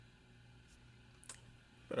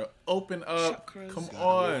Better open up. Chakras. Come Gotta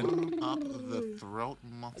on. warm up the throat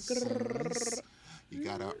muscles. You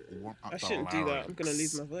gotta warm up I the shouldn't do that. I'm gonna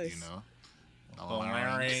lose my larynx, voice. You know, the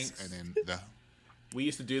Larynx. larynx, and then We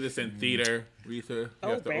used to do this in theater. We used to, you Oh,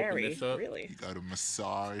 have to open Barry, this up. really? you gotta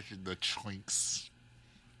massage the choinks.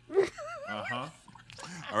 Uh-huh.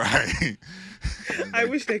 All right. I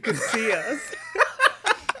wish they could see us.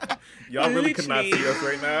 Y'all really could not see Literally. us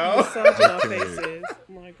right now. Massaging our Okay. faces. Oh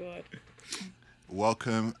my god.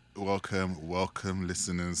 Welcome,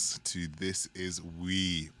 listeners, to This Is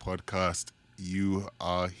We podcast. You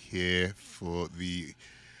are here for the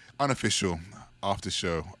unofficial after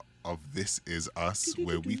show of This Is Us,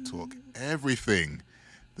 where we talk everything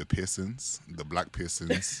the Pearsons, the Black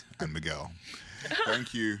Pearsons, and Miguel.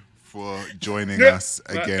 Thank you for joining us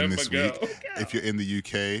again And this Miguel. week. If you're in the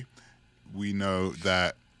UK, we know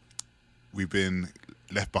that we've been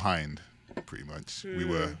left behind. Pretty much, we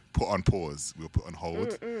were put on pause. We were put on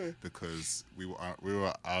hold because we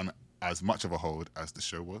were on as much of a hold as the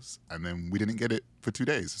show was, and then we didn't get it for 2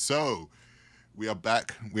 days. So we are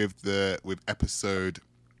back with episode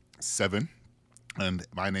 7, and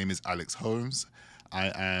my name is Alex Holmes.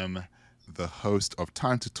 I am the host of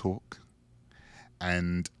Time to Talk,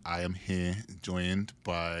 and I am here joined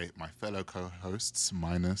by my fellow co-hosts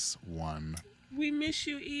minus one. We miss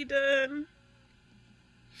you, Eden.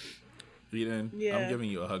 Eden, Yeah. I'm giving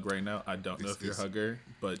you a hug right now. I don't know This if you're a is- hugger,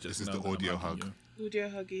 but just this is know the that I'm audio hugging hug. you. Audio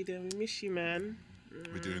hug, Eden. We miss you, man.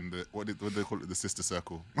 We're doing the what do they call it? The sister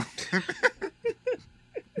circle.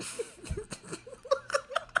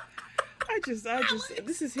 I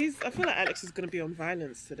feel like Alex is gonna be on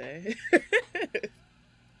violence today.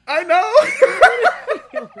 I know.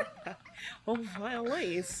 On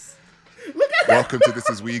violence. Welcome to This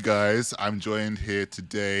Is We, guys. I'm joined here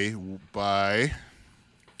today by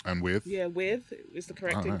and with. Yeah, with is the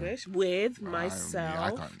correct Oh, yeah. English. With Yeah, I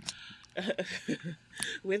myself. can't.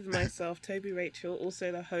 With myself, Toby Rachel,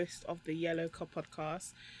 also the host of the Yellow Cup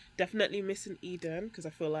podcast. Definitely missing Eden because I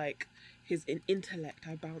feel like his intellect,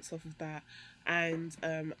 I bounce off of that. And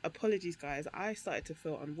apologies, guys. I started to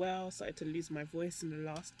feel unwell, started to lose my voice in the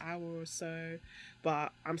last hour or so,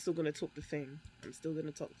 but I'm still going to talk the thing. I'm still going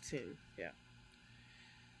to talk the thing. Yeah.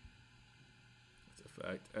 That's a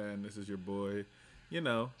fact. And this is your boy,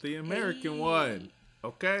 the American one.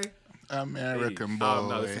 Okay? American Hey. boy.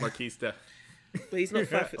 No, this is Marquise. But he's not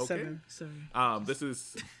 5'7", Okay. sorry. This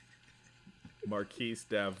is Marquise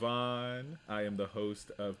Davon. I am the host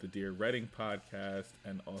of the Dear Reading podcast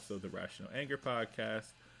and also the Rational Anger podcast.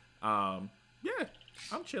 Yeah,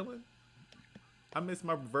 I'm chilling. I miss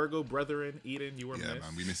my Virgo brethren. Eden, you were Yeah, missed.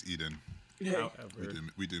 man, we miss Eden. However,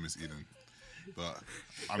 We do miss Eden. But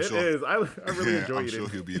I'm it sure. is. I really enjoy I'm Eden. sure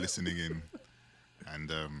he'll be listening in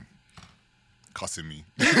and cussing me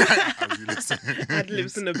as he listens. Ad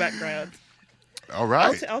libs in the background. All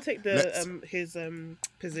right. I'll take Let's- his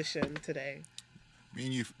position today. Me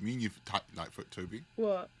and you type like for Toby.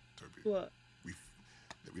 What? Toby. What?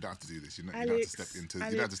 We don't have to do this. You don't have to Alex, step into. You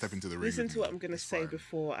don't have to step into the ring. Listen with to me. what I'm going to It's say fine.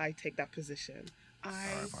 before I take that position. I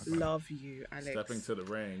Alright, fine. love you, Alex. Stepping to the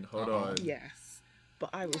ring. Hold Uh-oh. on. Yes, but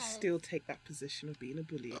I will still take that position of being a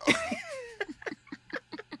bully.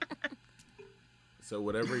 So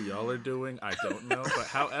whatever y'all are doing, I don't know. But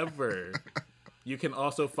however, you can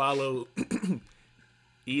also follow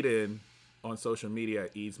Eden on social media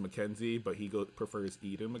at Eads McKenzie, but he prefers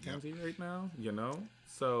Eden McKenzie right now,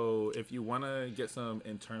 So if you want to get some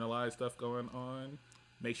internalized stuff going on,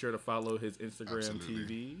 make sure to follow his Instagram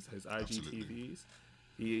Absolutely. TVs, his IG Absolutely. TVs.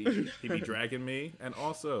 He be dragging me. And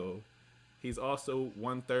also, he's also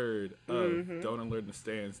 1/3 of Don't Unlearn the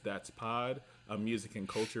Stands, That's Pod, a music and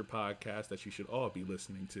culture podcast that you should all be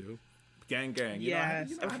listening to. Gang, gang.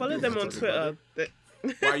 Yes, how and to follow do them it, on everybody. Twitter.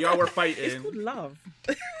 While y'all were It's fighting, called love.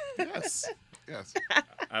 Yes. Yes.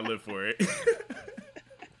 I live for it.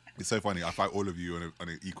 It's so funny. I fight all of you on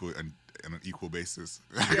an equal basis,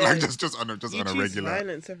 Yeah. like just on a You just on a choose regular.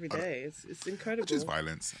 violence every day. It's I incredible. choose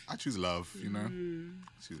violence. I choose love. I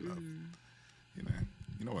choose love.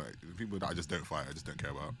 You know what? The people that I just don't fight, I just don't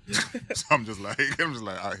care about. So I'm just like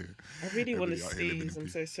out here. I really want to Everybody out here living sneeze. in I'm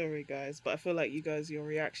peace. so sorry, guys, but I feel like your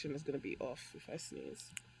reaction is going to be off if I sneeze.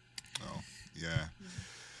 Oh, yeah.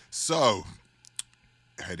 So,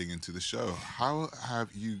 heading into the show, how have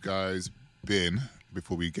you guys been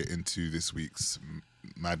before we get into this week's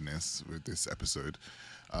madness with this episode?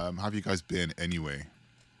 How have you guys been anyway?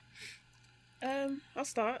 I'll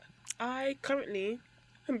start. I currently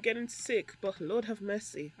am getting sick, but Lord have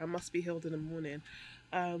mercy, I must be healed in the morning.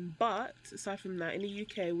 But aside from that, in the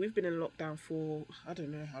UK, we've been in lockdown for, I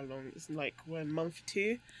don't know how long. It's like we're in month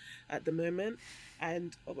 2 at the moment.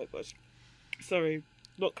 And, oh my gosh, sorry.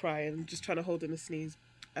 not crying, just trying to hold in a sneeze.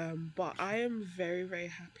 But I am very, very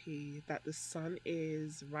happy that the sun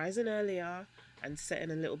is rising earlier and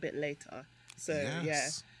setting a little bit later. So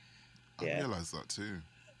Yes. I yeah. realised that too.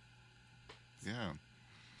 Yeah.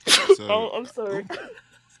 So, Oh, I'm sorry.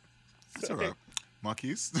 it's all right.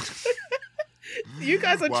 Marquise? You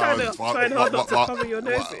guys are trying hard not to cover your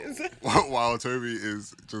noses. While Toby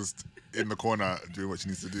is just in the corner doing what she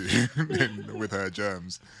needs to do with her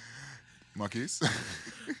germs. Marquise?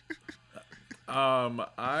 I'm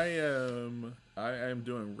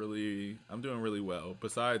doing really well.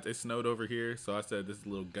 Besides, it snowed over here, so I said this is a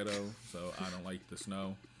little ghetto, so I don't like the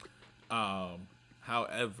snow.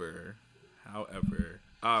 However,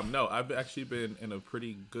 no, I've actually been in a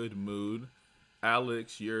pretty good mood.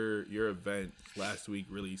 Alex, your event last week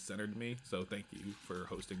really centered me, so thank you for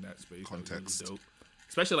hosting that space. Context. That was really dope.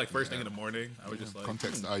 Especially like first thing in the morning. I was just like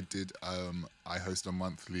Context, I did, I host a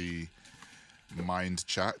monthly Mind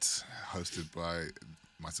Chat hosted by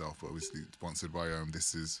myself, but obviously sponsored by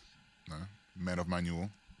Men of Manual,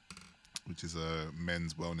 which is a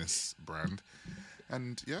men's wellness brand.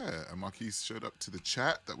 And yeah, Marquise showed up to the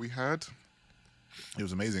chat that we had. It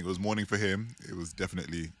was amazing. It was morning for him. It was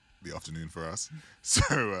definitely the afternoon for us.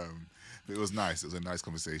 So but it was nice. It was a nice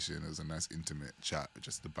conversation. It was a nice intimate chat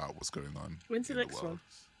just about what's going on. When's the next one?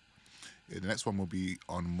 Yeah, the next one will be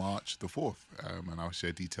on March the 4th, and I'll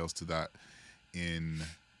share details to that in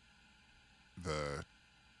the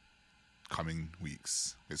coming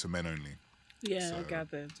weeks. It's for men only. Yeah, So, I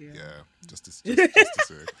gathered. Yeah. Yeah, just to say.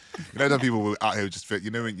 That people were out here just when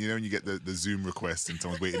you get the Zoom request and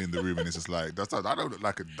someone's waiting in the room and it's just like that don't look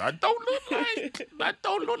like a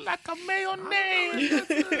mayonnaise.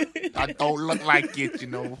 I don't look like it,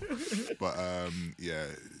 But yeah.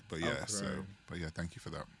 But yeah, thank you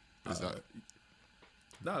for that. Is that?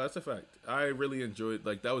 No, that's a fact. I really enjoyed.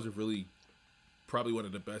 Like that was really probably one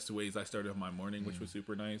of the best ways I started my morning, which was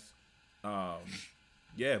super nice.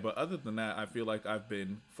 Yeah, but other than that, I feel like I've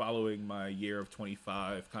been following my year of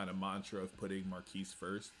 25 kind of mantra of putting Marquise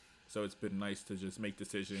first. So it's been nice to just make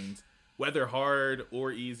decisions, whether hard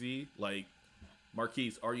or easy. Like,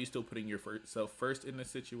 Marquise, are you still putting yourself first in this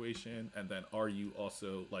situation? And then are you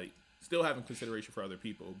also, like, still having consideration for other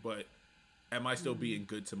people? But am I still being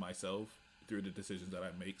good to myself through the decisions that I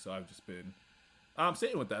make? So I've just been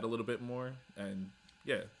sitting with that a little bit more. And,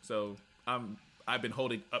 yeah, so I've been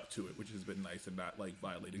holding up to it, which has been nice and not like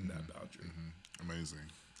violating that boundary.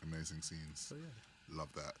 Amazing scenes. So yeah, Love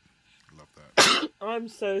that. I'm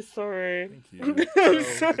so sorry. thank you.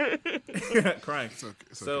 Crying. It's okay.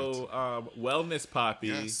 So, Wellness Poppy,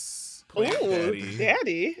 Yes. Plant Ooh, Daddy,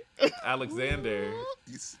 Daddy. Alexander,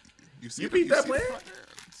 You beat that see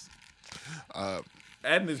plan?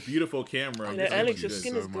 And this beautiful camera. I know, This Alex, is your good.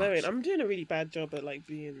 skin so is glowing. much. I'm doing a really bad job at like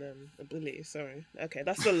being a bully. Sorry. Okay,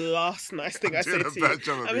 that's the last nice thing I say doing a to you. bad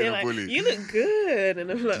job at I'm being here a like, bully. you look good, and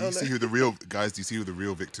I'm like, Do you see who the real guys? Do you see who the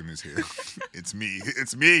real victim is here? It's me.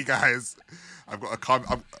 It's me, guys. I've got to come.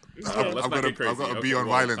 let's I've not got get crazy. to be Okay, on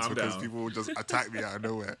well, violence calm because down. people will just attack me out of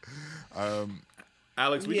nowhere.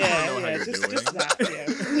 Alex, we just want to know how yeah, you're just doing. that,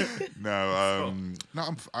 yeah. No,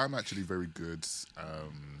 I'm actually very good.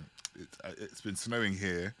 It's been snowing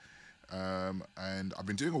here, and I've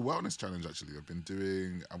been doing a wellness challenge. Actually, I'm going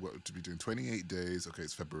to be doing 28 days. Okay,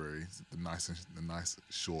 it's February. It's the nice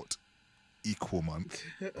short, equal month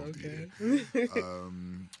of the year.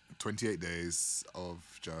 28 days of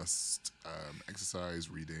just exercise,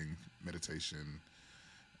 reading, meditation,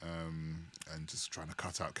 and just trying to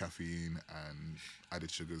cut out caffeine and added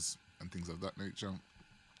sugars and things of that nature.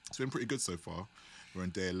 It's been pretty good so far. We're on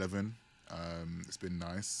day 11. It's been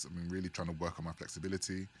nice. I'm really trying to work on my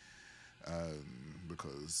flexibility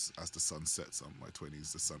because as the sun sets on my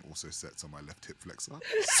 20s, the sun also sets on my left hip flexor.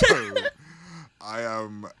 So I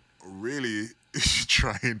am really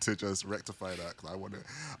trying to just rectify that because I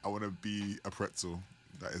want to be a pretzel.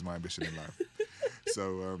 That is my ambition in life.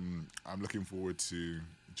 So I'm looking forward to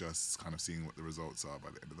just kind of seeing what the results are by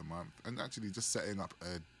the end of the month and actually just setting up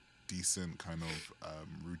a decent kind of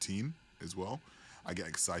routine as well. I get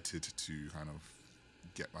excited to kind of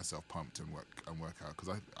get myself pumped and work out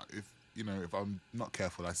because if I'm not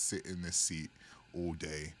careful, I sit in this seat all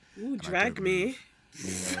day. Ooh, and I drag don't me.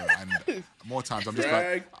 move. And more times I'm just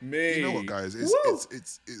Drag like, me. you know what, guys?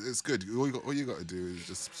 It's good. All you got to do is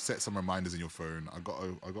just set some reminders in your phone. I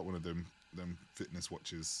got one of them fitness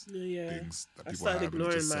watches Yeah. things that I people started have, and it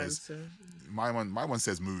ignoring just mine. says So. my one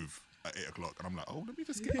says move at 8 o'clock, and I'm like, oh, let me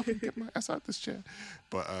just get up and get my ass out this chair.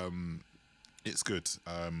 But it's good.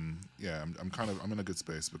 Yeah, I'm in a good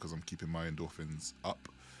space because I'm keeping my endorphins up,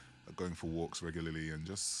 going for walks regularly, and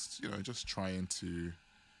just trying to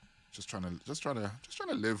just trying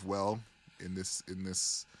to live well in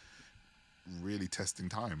this really testing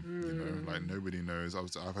time. You know, like nobody knows. I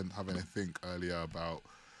was having a think earlier about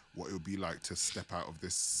what it would be like to step out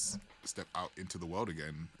into the world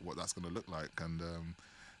again, what that's going to look like, and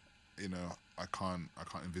you know, I can't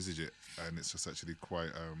envisage it, and it's just actually quite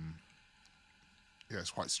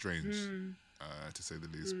it's quite strange to say the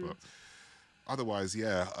least. But otherwise,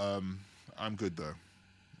 I'm good though.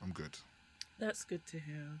 I'm good. That's good to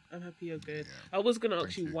hear. I'm happy you're good. Yeah. I was going to ask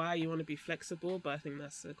Thank you you. why you want to be flexible, but I think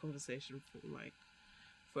that's a conversation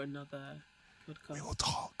for another podcast. We will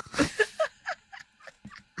talk.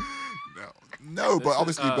 No, but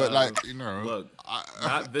obviously, but like, you know,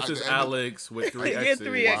 look, this is Alex with 3 Yeah, X's.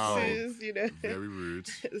 3 Wow. X's, you know. Very rude.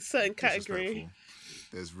 A certain category. Disrespectful.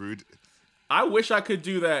 There's rude. I wish I could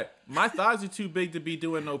do that. My thighs are too big to be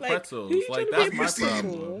doing no Like, pretzels. who you Like trying to that's be my a pussy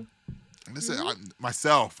problem. for? Listen,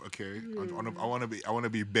 myself, okay. I want to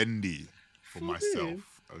be bendy for For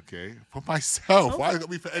myself, who? okay. For myself. Why it got to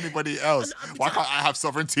be for anybody else? Why can't I have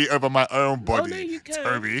sovereignty over my own body, no, you can.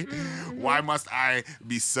 Toby? Why must I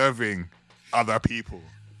be serving other people?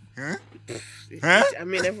 Huh? Huh? I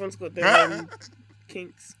mean, everyone's got their own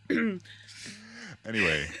kinks.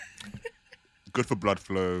 Anyway, good for blood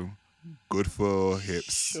flow, good for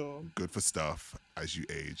hips, Sure. good for stuff as you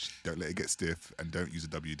age. Don't let it get stiff, and don't use a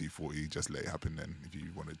WD-40. Just let it happen then if you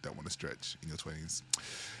don't want to stretch in your 20s.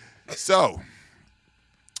 So,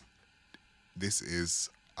 this is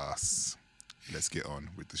us. Let's get on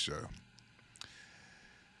with the show.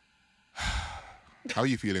 How are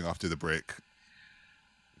you feeling after the break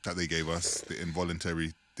that they gave us, the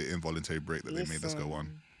involuntary break that they made us go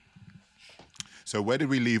on? So where did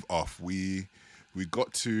we leave off? We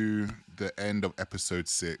got to the end of episode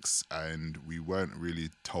 6, and we weren't really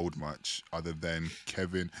told much other than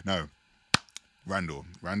Randall.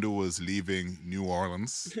 Randall was leaving New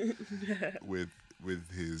Orleans with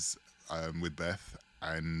Beth,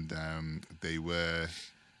 and they were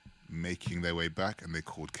making their way back, and they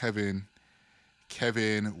called Kevin.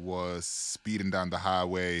 Kevin was speeding down the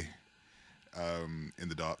highway in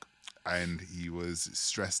the dark, and he was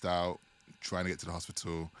stressed out trying to get to the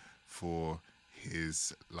hospital for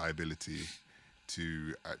his liability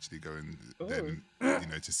to actually go and then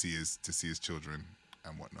to see his children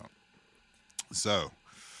and whatnot. So,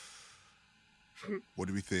 what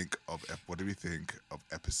do we think of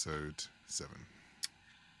episode 7?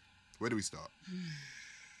 Where do we start?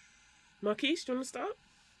 Marquise, do you want to start?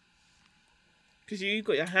 Because you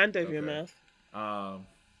got your hand over your Okay. mouth.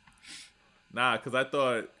 Nah, because I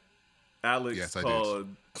thought Alex Yes, I called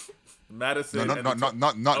Madison. No, and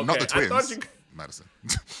not the Okay, I twins. thought you- Madison.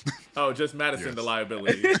 Oh, just Madison, Yes. the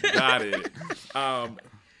liability. Got it.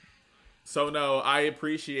 So no, I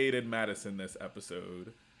appreciated Madison this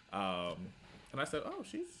episode, and I said, "Oh,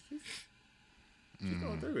 she's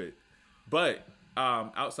going through it." But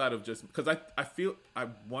outside of just because I feel I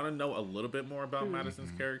want to know a little bit more about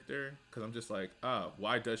Madison's character, because I'm just like,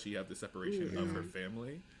 why does she have the separation of her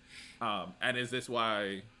family? And is this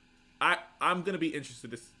why I'm gonna be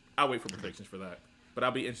interested? I'll wait for predictions for that, but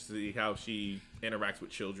I'll be interested to see how she interacts with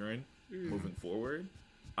children moving forward.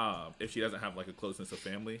 If she doesn't have like a closeness of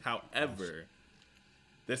family. However,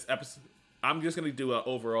 this episode, I'm just gonna do an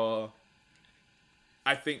overall.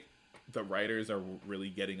 I think the writers are really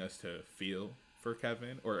getting us to feel for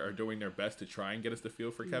Kevin, or are doing their best to try and get us to feel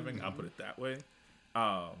for Kevin. I'll put it that way.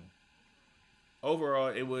 Overall,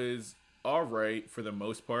 it was all right for the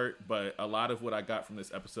most part, but a lot of what I got from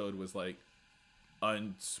this episode was like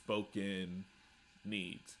unspoken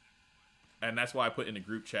needs. And that's why I put in the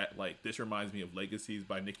group chat, like, this reminds me of Legacies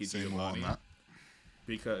by Nikki Say more on Giovanni. that.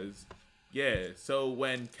 Because, so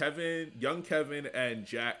when young Kevin and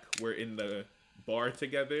Jack were in the bar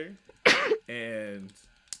together, and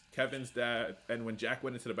Kevin's dad, and when Jack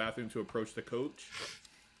went into the bathroom to approach the coach,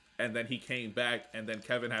 and then he came back, and then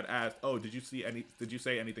Kevin had asked, "Oh, did you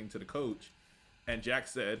say anything to the coach?" And Jack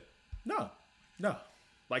said, "No."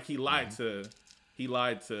 Like he lied to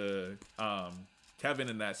Kevin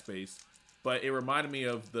in that space. But it reminded me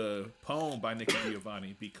of the poem by Nikki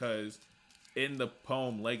Giovanni, because in the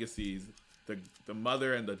poem Legacies, the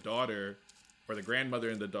mother and the daughter, or the grandmother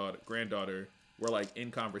and the granddaughter, were like in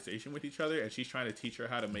conversation with each other, and she's trying to teach her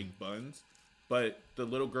how to make buns, but the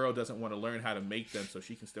little girl doesn't want to learn how to make them, so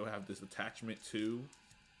she can still have this attachment to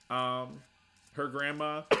her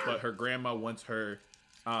grandma, but her grandma wants her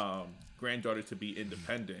granddaughter to be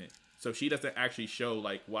independent, so she doesn't actually show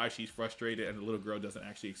like why she's frustrated, and the little girl doesn't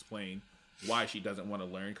actually explain why she doesn't want to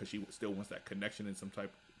learn, because she still wants that connection in some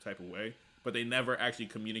type of way, but they never actually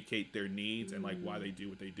communicate their needs and like why they do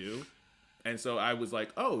what they do. And so I was like,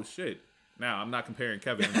 oh shit, Now, I'm not comparing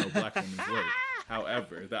Kevin to no black woman's work.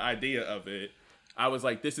 However, the idea of it, I was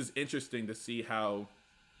like, this is interesting to see how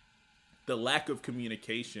the lack of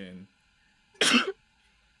communication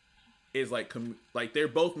is like they're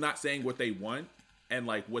both not saying what they want and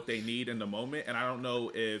like what they need in the moment. And I don't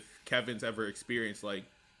know if Kevin's ever experienced like,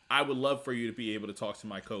 I would love for you to be able to talk to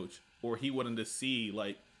my coach, or he wanted to see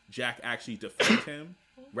like Jack actually defend him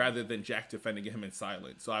rather than Jack defending him in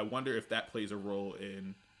silence. So I wonder if that plays a role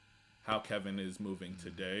in how Kevin is moving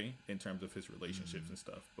today in terms of his relationships and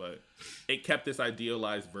stuff. But it kept this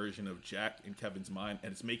idealized version of Jack in Kevin's mind,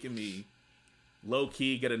 and it's making me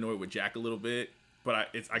low-key get annoyed with Jack a little bit. But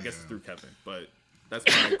I guess it's through Kevin. But that's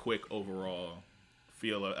my quick overall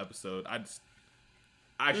feel of episode. I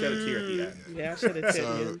shed a tear at the end. Yeah, I shed a tear at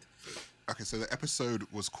the end. Okay, so the episode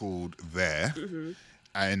was called There,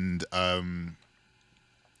 and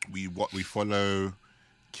we follow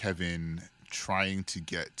Kevin trying to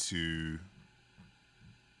get to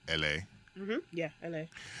LA. Yeah, LA.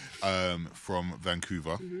 From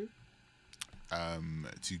Vancouver.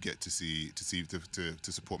 To get to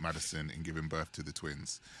support Madison in giving birth to the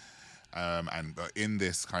twins. And in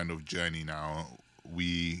this kind of journey now,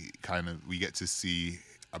 we get to see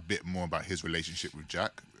a bit more about his relationship with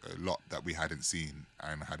Jack, a lot that we hadn't seen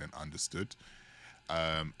and hadn't understood.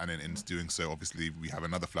 And then in doing so, obviously, we have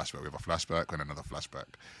another flashback. We have a flashback and another flashback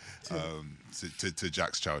to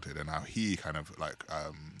Jack's childhood and how he kind of like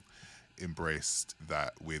embraced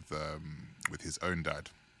that with his own dad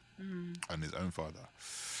and his own father.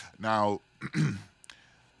 Now,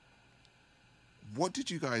 what did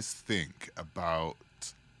you guys think about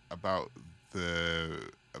the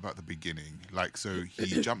beginning? Like, so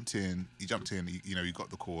he jumped in. He got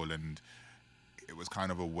the call, and it was kind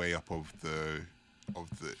of a way up of the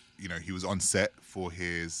he was on set to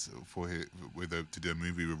do a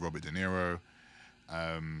movie with Robert De Niro.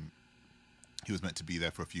 He was meant to be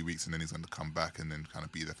there for a few weeks, and then he's going to come back and then kind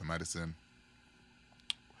of be there for Madison.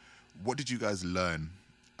 What did you guys learn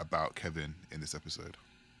about Kevin in this episode?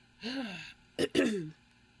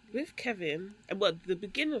 With Kevin, well, the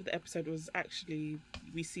beginning of the episode was actually,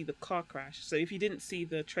 we see the car crash. So if you didn't see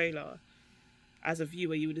the trailer, as a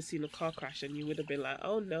viewer, you would have seen a car crash and you would have been like,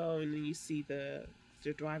 oh no, and then you see the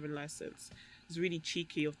driving license. It's really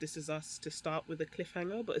cheeky of This Is Us to start with a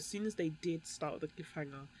cliffhanger, but as soon as they did start with a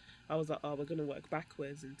cliffhanger, I was like, oh, we're going to work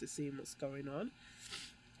backwards into seeing what's going on.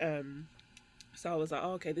 So I was like,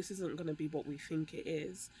 oh, okay, this isn't going to be what we think it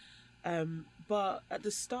is. But at the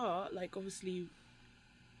start, like, obviously,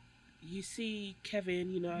 you see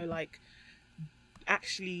Kevin, like,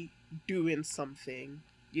 actually doing something,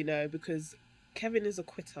 because Kevin is a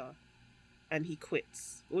quitter, and he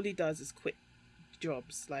quits. All he does is quit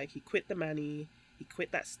jobs. Like, he quit the Manny, he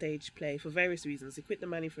quit that stage play for various reasons. He quit the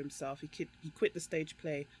Manny for himself, he quit the stage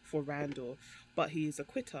play for Randall, but he's a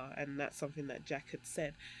quitter, and that's something that Jack had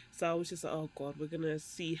said. So I was just like, oh God, we're going to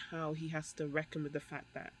see how he has to reckon with the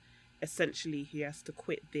fact that essentially he has to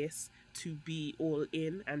quit this to be all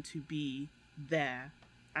in and to be there,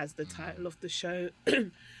 as the title of the show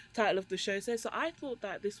says. So I thought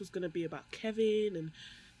that this was going to be about Kevin and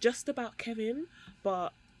just about Kevin,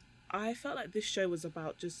 but I felt like this show was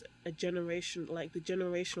about just a generation, like the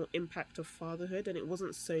generational impact of fatherhood, and it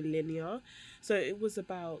wasn't so linear. So it was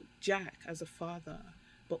about Jack as a father,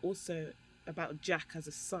 but also about Jack as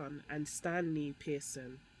a son, and Stanley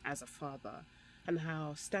Pearson as a father, and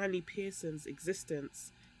how Stanley Pearson's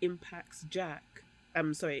existence impacts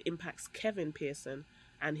impacts Kevin Pearson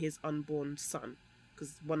and his unborn son,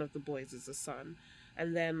 because one of the boys is a son.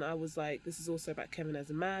 And then I was like, this is also about Kevin as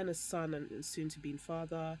a man, a son, and soon to be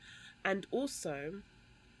father. And also,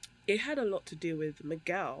 it had a lot to do with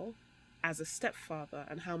Miguel as a stepfather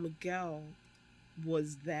and how Miguel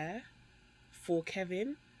was there for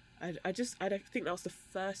Kevin. I don't think that was the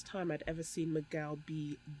first time I'd ever seen Miguel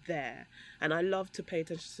be there. And I love to pay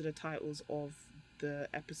attention to the titles of the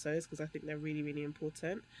episodes because I think they're really, really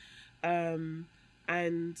important. And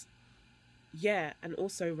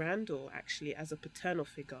also Randall actually as a paternal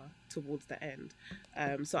figure towards the end.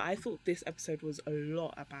 So I thought this episode was a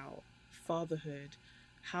lot about fatherhood,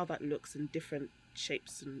 how that looks in different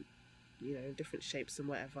shapes and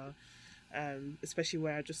whatever. Especially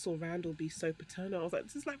where I just saw Randall be so paternal. I was like,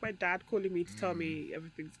 this is like my dad calling me to tell me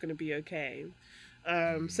everything's going to be okay.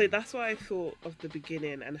 So that's what I thought of the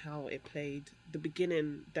beginning and how it played. The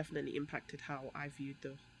beginning definitely impacted how I viewed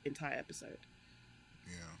the entire episode.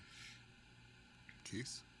 Yeah.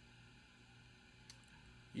 Keith?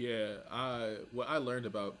 Yeah, what I learned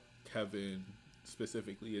about Kevin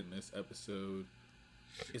specifically in this episode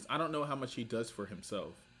is I don't know how much he does for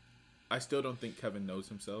himself. I still don't think Kevin knows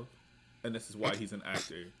himself, and this is why he's an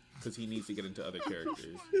actor. because he needs to get into other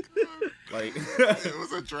characters. Like It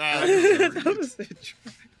was a drag. That was a drag.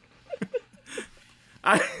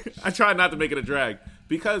 I try not to make it a drag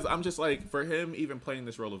because I'm just like, for him even playing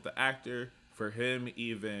this role of the actor, for him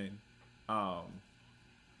even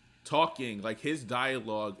talking, like his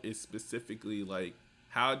dialogue is specifically like,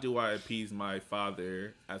 how do I appease my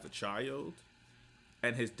father as a child?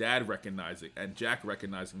 And his dad recognizing, and Jack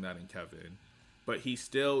recognizing that in Kevin. But he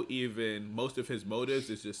still even, most of his motives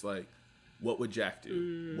is just like, what would Jack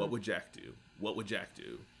do? What would Jack do? What would Jack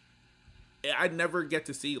do? I never get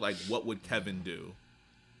to see like, what would Kevin do?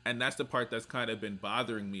 And that's the part that's kind of been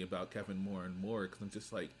bothering me about Kevin more and more, because I'm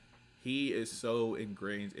just like, he is so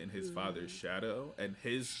ingrained in his father's shadow and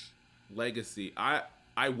his legacy. I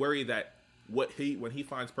worry that when he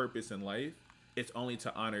finds purpose in life, it's only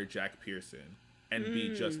to honor Jack Pearson and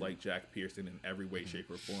be just like Jack Pearson in every way, shape,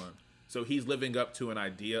 or form. So he's living up to an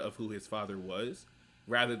idea of who his father was,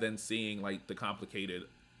 rather than seeing like the complicated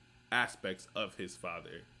aspects of his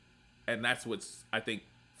father. And that's what's, I think,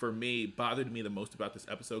 for me, bothered me the most about this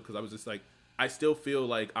episode, because I was just like, I still feel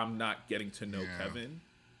like I'm not getting to know Kevin,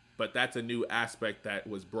 but that's a new aspect that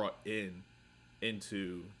was brought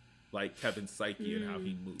into like Kevin's psyche and how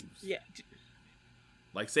he moves. Yeah.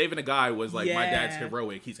 Like saving a guy was like, my dad's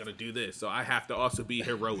heroic, he's gonna do this, so I have to also be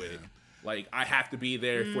heroic. Like I have to be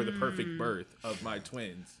there for the perfect birth of my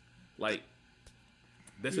twins. Like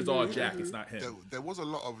this is all Jack, it's not him. There was a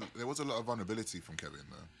lot of vulnerability from Kevin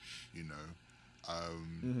though, you know.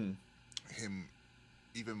 Him,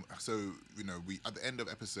 even so, you know, we at the end of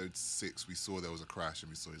episode 6 we saw there was a crash and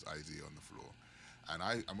we saw his ID on the floor, and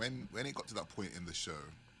when it got to that point in the show,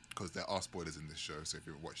 because there are spoilers in this show, so if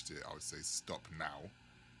you haven't watched it, I would say stop now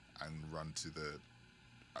and run to the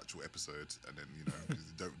actual episode, and then, you know,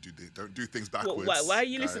 'cause don't do things backwards. Why are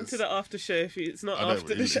you listening to the after show if it's not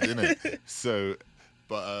after the show? So,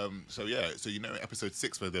 but so you know, episode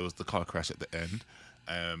 6 where there was the car crash at the end,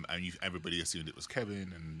 and everybody assumed it was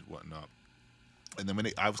Kevin and whatnot, and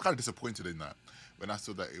then I was kind of disappointed in that when I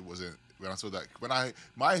saw that it wasn't.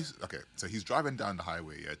 So he's driving down the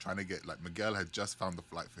highway, trying to get, like, Miguel had just found the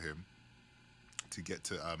flight for him to get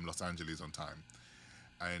to Los Angeles on time,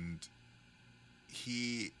 and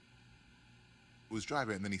he was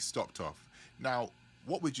driving and then he stopped off. Now,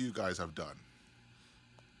 what would you guys have done?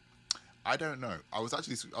 I don't know. I was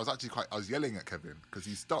yelling at Kevin because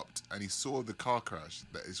he stopped and he saw the car crash.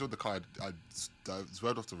 He saw the car had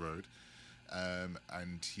swerved off the road,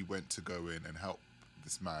 and he went to go in and help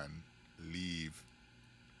this man leave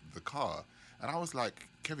the car. And I was like,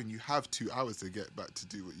 Kevin, you have 2 hours to get back to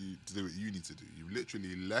do what you need to do. You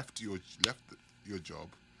literally left your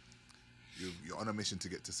job. You're on a mission to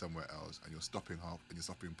get to somewhere else, and you're stopping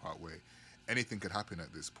part way. Anything could happen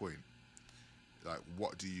at this point. Like,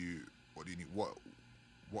 what do you need? What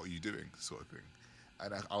are you doing, sort of thing?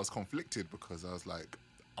 And I was conflicted because I was like,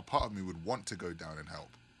 a part of me would want to go down and help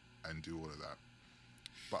and do all of that,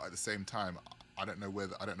 but at the same time, I don't know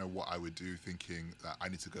what I would do, thinking that I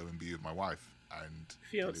need to go and be with my wife and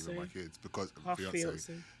live with my kids, because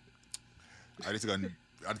fiance. I need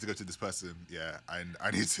to go to this person, and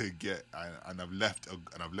I need to get, and I've left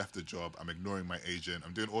a job. I'm ignoring my agent.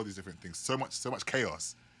 I'm doing all these different things. So much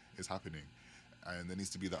chaos is happening, and there needs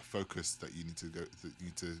to be that focus that you need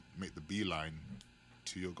to make the beeline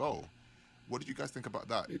to your goal. What did you guys think about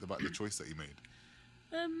that? About the choice that he made?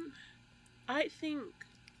 I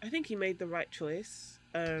think he made the right choice,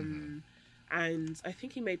 and I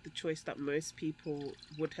think he made the choice that most people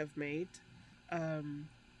would have made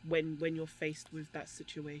when you're faced with that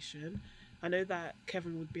situation. I know that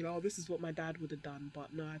Kevin would be like, oh, this is what my dad would have done,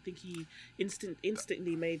 but no, I think he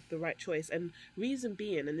instantly made the right choice. And reason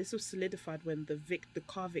being, and this was solidified when the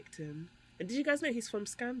car victim. And did you guys know he's from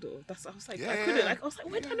Scandal? I was like, where do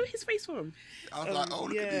I know his face from? I was like, oh,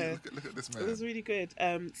 look at this man. It was really good.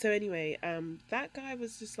 So anyway, that guy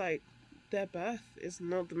was just like, their birth is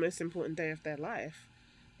not the most important day of their life.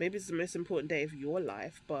 Maybe it's the most important day of your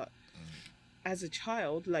life, but as a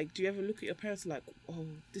child, like, do you ever look at your parents like, oh,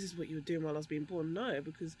 this is what you were doing while I was being born? No,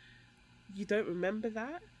 because you don't remember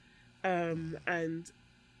that. And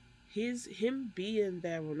him being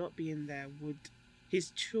there or not being there would...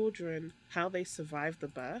 His children, how they survived the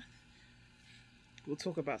birth. We'll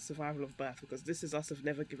talk about survival of birth, because This Is Us have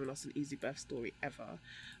never given us an easy birth story ever.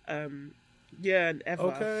 And ever.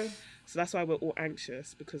 Okay. So that's why we're all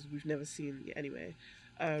anxious, because we've never seen it anyway.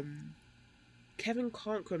 Kevin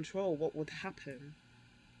can't control what would happen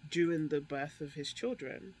during the birth of his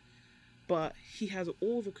children, but he has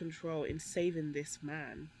all the control in saving this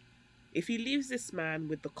man. If he leaves this man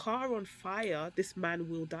with the car on fire, this man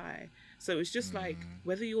will die. So it's just like,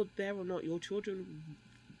 whether you're there or not, your children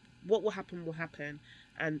what will happen will happen,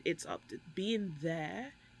 and it's up to being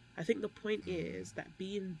there. I think the point is that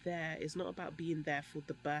being there is not about being there for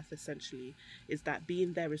the birth, essentially. Is that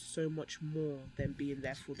being there is so much more than being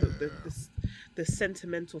there for the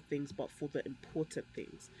sentimental things, but for the important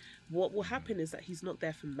things. What will happen is that he's not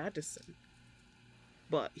there for Madison,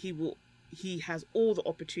 but he has all the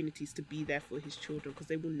opportunities to be there for his children, because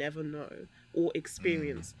they will never know or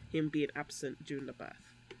experience him being absent during the birth.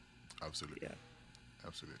 Absolutely. Yeah.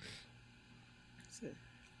 Absolutely. So.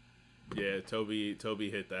 Yeah, Toby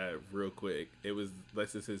hit that real quick. It was,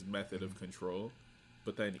 this is his method of control.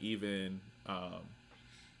 But then even,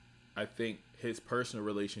 I think his personal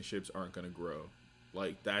relationships aren't going to grow.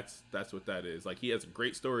 Like, that's what that is. Like, he has a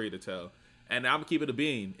great story to tell. And I'm going to keep it a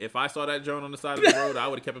bean. If I saw that drone on the side of the road, I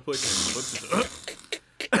would have kept it pushing.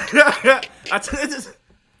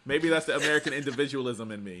 Maybe that's the American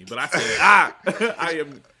individualism in me. But I said, I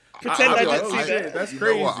am... Pretend I didn't see that. That's you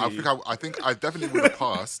crazy. Know what? I think I definitely would have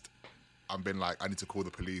passed and been like, I need to call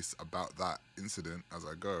the police about that incident as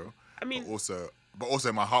I go. I mean, but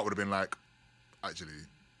also my heart would have been like, actually,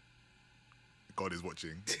 God is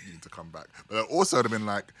watching. You need to come back. But I also would have been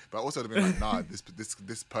like, nah,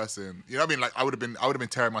 this person. You know what I mean? Like I would have been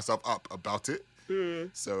tearing myself up about it.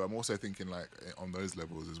 So I'm also thinking like on those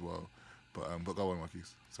levels as well. But go on,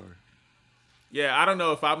 Marquise. Sorry. Yeah, I don't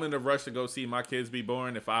know if I'm in a rush to go see my kids be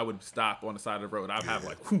born. If I would stop on the side of the road, I'd have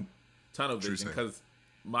like tunnel vision, because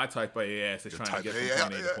my type of ass is trying to get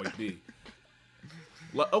from point A to point B.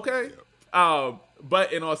 Okay.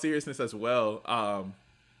 But in all seriousness as well,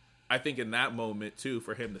 I think in that moment too,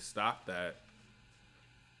 for him to stop that,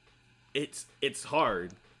 it's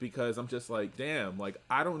hard, because I'm just like, damn, like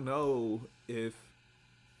I don't know if,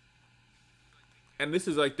 and this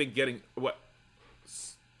is I think getting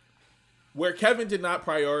where Kevin did not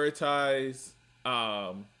prioritize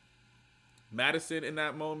Madison in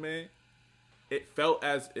that moment, it felt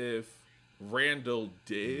as if Randall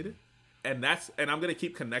did. And I'm going to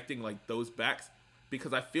keep connecting like those backs,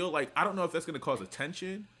 because I feel like, I don't know if that's going to cause a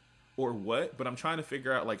tension or what, but I'm trying to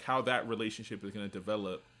figure out like how that relationship is going to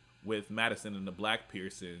develop with Madison and the Black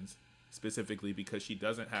Pearsons, specifically because she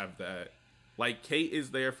doesn't have that. Like Kate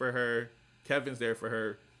is there for her, Kevin's there for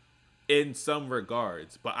her in some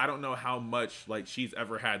regards, but I don't know how much like she's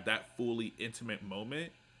ever had that fully intimate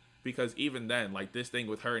moment, because even then, like this thing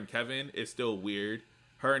with her and Kevin is still weird.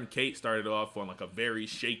 Her and Kate started off on like a very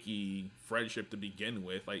shaky friendship to begin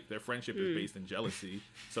with. Like their friendship is based in jealousy.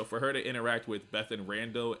 So for her to interact with Beth and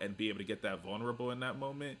Randall and be able to get that vulnerable in that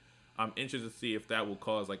moment, I'm interested to see if that will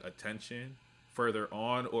cause like a tension further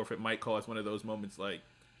on, or if it might cause one of those moments like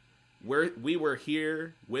where we were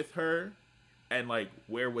here with her and like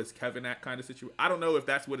where was Kevin at kind of situation. I don't know if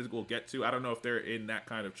that's what it's going to get to. I don't know if they're in that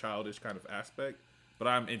kind of childish kind of aspect, but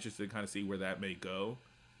I'm interested to kind of see where that may go.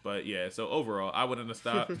 But yeah, so overall, I wouldn't have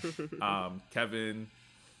stopped. Kevin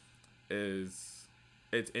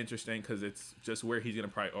it's interesting because it's just where he's going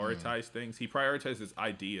to prioritize things. He prioritizes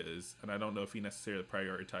ideas, and I don't know if he necessarily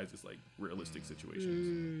prioritizes like realistic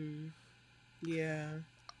situations. Yeah.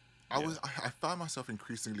 I found myself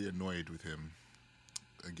increasingly annoyed with him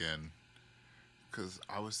again, because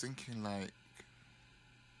I was thinking like,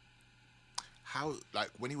 how, like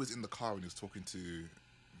when he was in the car when he was talking to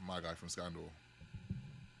my guy from Scandal,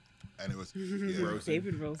 and it was Rosen.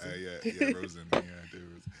 David Rosen. Rosen. David Rosen.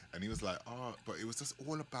 And he was like, oh, but it was just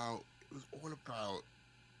all about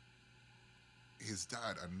his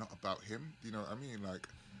dad and not about him. You know what I mean? Like,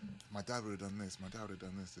 my dad would have done this. My dad would have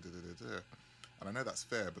done this. And I know that's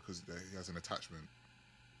fair because he has an attachment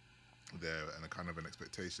there and a kind of an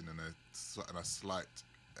expectation and a slight,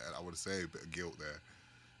 I would say, a bit of guilt there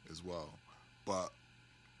as well. But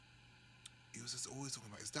he was just always talking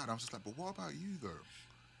about his dad. I was just like, but what about you though?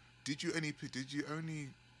 Did you only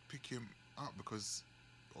pick him up because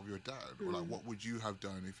of your dad? Or like, what would you have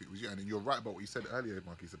done if it was you? And you're right about what you said earlier,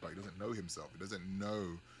 Marquise, about he doesn't know himself. He doesn't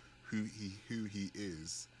know who he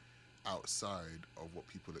is outside of what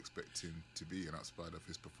people expect him to be and outside of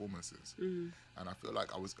his performances. And I feel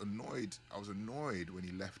like I was annoyed when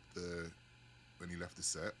he left the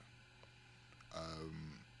set.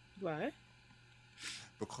 Why?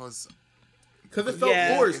 Because it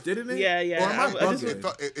felt forced, didn't it? Yeah. Or am I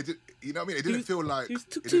bugging? You know what I mean? It didn't feel like... It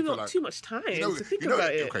took too much time to think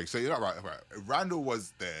about it. Okay, so you're not right. Randall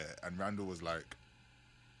was there, and Randall was like,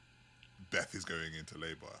 Beth is going into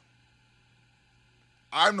labor.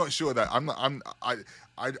 I'm not sure that...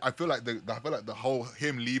 I feel like the whole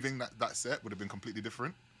him leaving that set would have been completely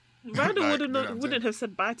different. Randall wouldn't have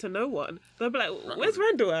said bye to no one. They'd be like, where's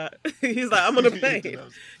Randall at? He's like, I'm on a plane.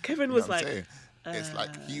 Kevin was like... It's like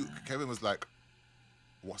Kevin was like,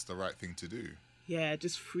 what's the right thing to do? Yeah,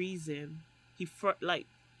 just freezing. Like,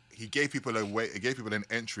 he gave people a way. He gave people an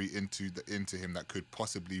entry into him that could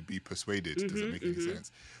possibly be persuaded. Does that make any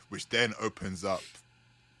sense? Which then opens up,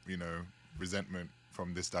 resentment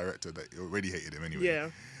from this director that already hated him anyway. Yeah.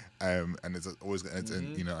 And it's always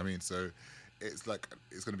and you know what I mean. So it's like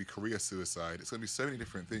it's going to be career suicide. It's going to be so many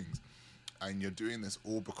different things, and you're doing this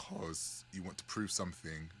all because you want to prove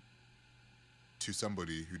something to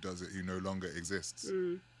somebody who no longer exists.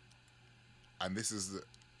 And this is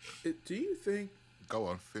Do you think? Go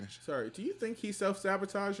on, finish. Sorry, do you think he's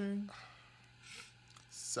self-sabotaging?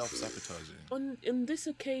 Self-sabotaging. On this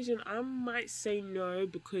occasion, I might say no,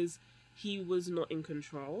 because he was not in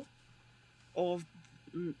control of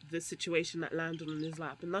the situation that landed on his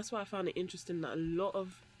lap. And that's why I found it interesting that a lot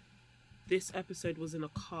of this episode was in a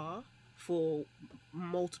car for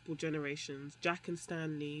multiple generations. Jack and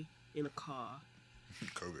Stanley in a car.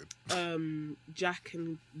 COVID. Jack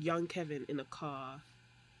and young Kevin in a car.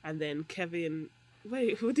 And then Kevin...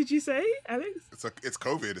 Wait, what did you say, Alex? It's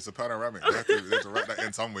COVID. It's a panoramic. They have to write that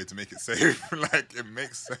in some way to make it safe. Like, it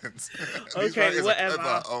makes sense. Okay,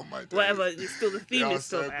 whatever. Oh my days. Whatever. It's still the theme is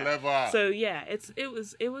still so there. clever. So yeah,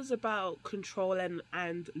 it was about control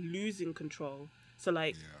and losing control. So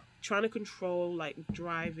like trying to control like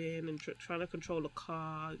driving and trying to control a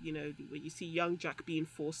car. When you see young Jack being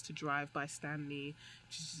forced to drive by Stanley,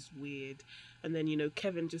 which is just weird. And then,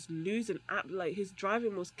 Kevin just losing like his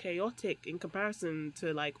driving was chaotic in comparison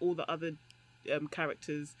to like all the other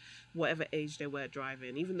characters, whatever age they were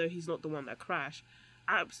driving, even though he's not the one that crashed.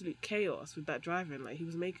 Absolute chaos with that driving. Like, he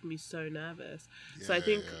was making me so nervous. So I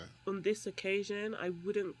think on this occasion, I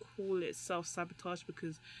wouldn't call it self-sabotage,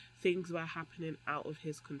 because things were happening out of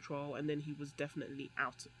his control, and then he was definitely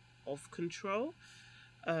out of control.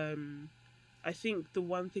 I think the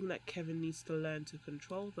one thing that Kevin needs to learn to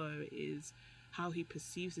control, though, is how he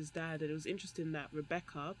perceives his dad. And it was interesting that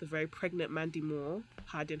Rebecca, the very pregnant Mandy Moore,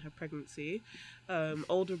 hiding her pregnancy,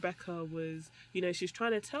 old Rebecca was, she's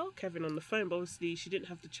trying to tell Kevin on the phone, but obviously she didn't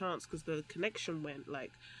have the chance because the connection went.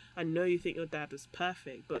 Like, I know you think your dad is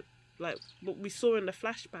perfect, but like what we saw in the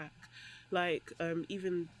flashback, like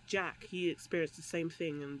even Jack, he experienced the same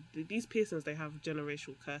thing. And these Pearsons, they have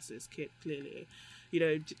generational curses, clearly.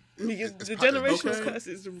 The generational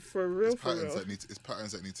curses for real. It's patterns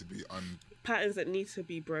that need to be patterns that need to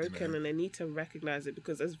be broken, and they need to recognize it,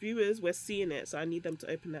 because as viewers we're seeing it, so I need them to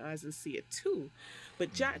open their eyes and see it too.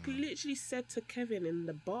 But Jack literally said to Kevin in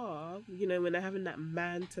the bar, when they're having that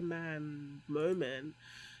man-to-man moment,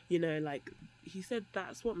 like he said,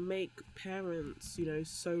 that's what make parents,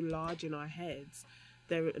 so large in our heads.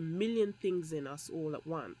 There are a million things in us all at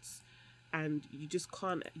once, and you just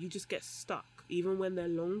get stuck. Even when they're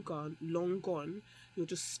long gone, you're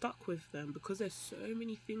just stuck with them, because there's so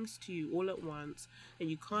many things to you all at once, and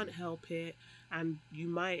you can't help it, and you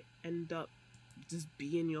might end up just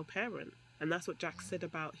being your parent. And that's what Jack said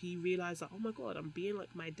about, he realized that, oh my God, I'm being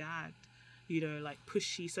like my dad, like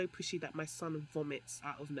pushy, so pushy that my son vomits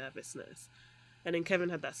out of nervousness. And then Kevin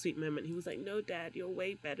had that sweet moment. He was like, no, Dad, you're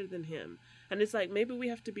way better than him. And it's like, maybe we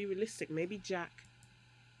have to be realistic. Maybe Jack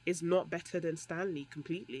is not better than Stanley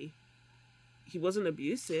completely. He wasn't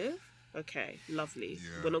abusive. Okay, lovely.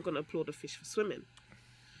 Yeah. We're not going to applaud a fish for swimming.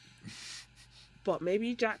 But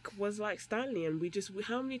maybe Jack was like Stanley, and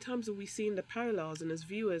how many times have we seen the parallels? And as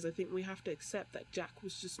viewers, I think we have to accept that Jack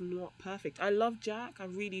was just not perfect. I love Jack, I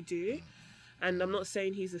really do. And I'm not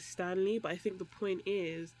saying he's a Stanley, but I think the point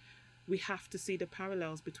is we have to see the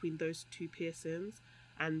parallels between those two Pearsons.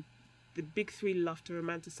 And the big three love to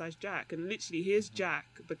romanticize Jack. And literally, here's Jack,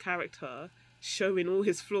 the character, showing all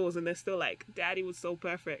his flaws, and they're still like, Daddy was so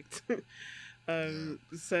perfect. So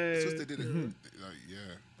it's just they didn't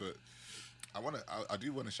but I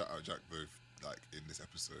do want to shout out Jack both, like, in this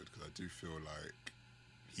episode, because I do feel like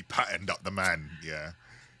he patterned up the man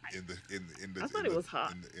in the I thought it was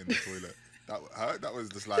hot in the toilet. That was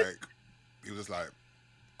just like, he was just like,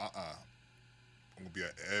 I'm gonna be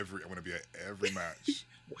at every match,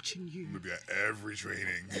 watching you. I'm gonna be at every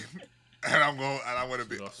training. And I'm gonna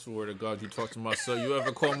be. I swear to God, you talk to my son. You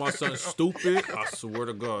ever call my son stupid? I swear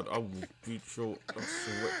to God, I will beat your. I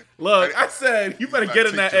swear. Look, I said you better get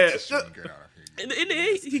in that ass. And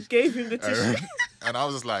he gave him the tissue. And I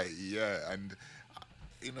was just like, and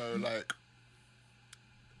like,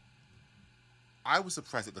 I was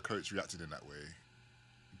surprised that the coach reacted in that way,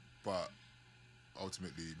 but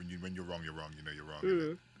ultimately, when you're wrong, you're wrong. You're wrong.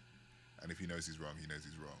 Mm. And if he knows he's wrong, he knows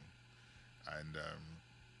he's wrong. And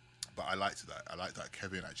but I liked that. I liked that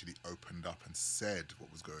Kevin actually opened up and said what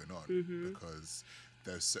was going on,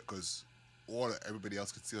 because everybody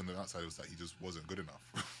else could see on the outside was that he just wasn't good enough.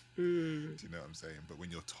 Do you know what I'm saying? But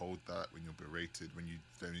when you're told that, when you're berated, when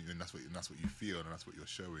that's what you feel and that's what you're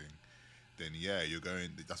showing, then yeah,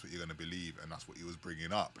 that's what you're going to believe, and that's what he was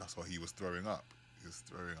bringing up. That's what he was throwing up. He was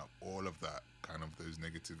throwing up all of that, kind of those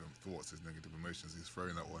negative thoughts, those negative emotions. He's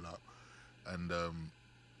throwing that all up. And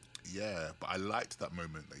yeah, but I liked that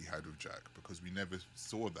moment that he had with Jack because we never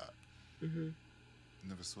saw that. Mm-hmm.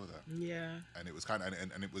 Never saw that. Yeah. And it was kind of,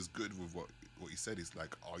 and it was good with what he said. It's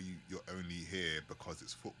like, you're only here because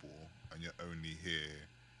it's football, and you're only here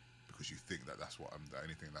because you think that that's what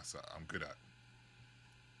anything that's I'm good at.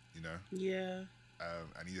 You know? Yeah.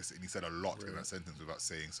 And he said a lot in that sentence without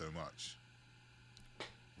saying so much.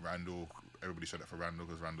 Randall, everybody shut up for Randall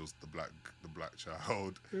because Randall's the black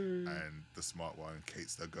child, and the smart one.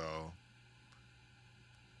 Kate's the girl.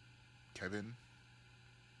 Kevin.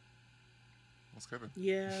 What's Kevin?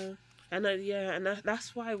 Yeah, and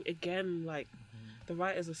that's why again, like, the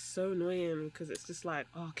writers are so annoying because it's just like,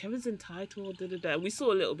 oh, Kevin's entitled. Da da da. We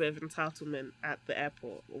saw a little bit of entitlement at the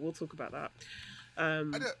airport. We'll talk about that.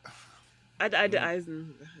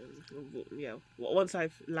 Yeah. Once I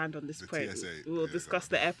land on this point, TSA, we'll discuss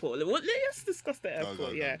the airport. Let's discuss the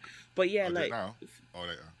airport. Yeah, but yeah, like, now or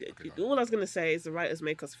later. Okay, all I was gonna say is the writers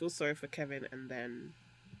make us feel sorry for Kevin, and then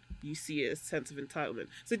you see a sense of entitlement.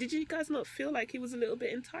 So did you guys not feel like he was a little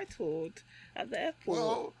bit entitled at the airport?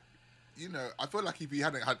 Well, you know, I feel like if he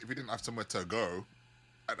didn't have somewhere to go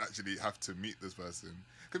and actually have to meet this person,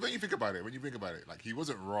 because when you think about it, like, he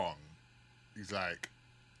wasn't wrong. He's like,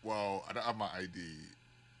 well, I don't have my ID.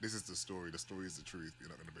 This is the story. The story is the truth. You're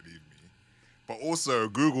not going to believe me. But also,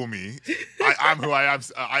 Google me. I am who I am.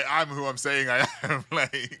 I am who I'm saying I am.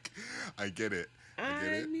 Like, I get it.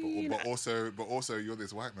 But also, you're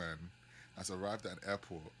this white man that's arrived at an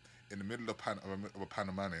airport in the middle of a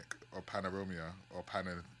Panamanic or Panoromia or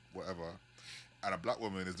whatever, and a black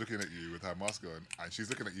woman is looking at you with her mask on, and she's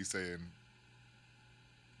looking at you saying,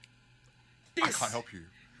 "I can't help you.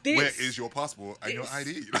 Where is your passport and your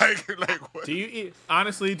ID?" Like what? Do you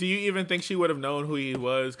even think she would have known who he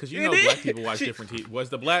was? Because you know, black people watch different TV. Were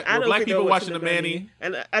black people watching the Manny?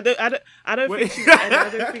 And I don't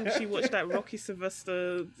think she watched that Rocky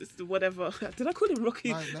Sylvester, whatever. Did I call him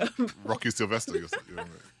Rocky? No. Rocky Sylvester. You're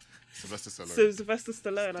Sylvester Stallone. So Sylvester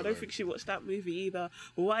Stallone. I don't think she watched that movie either.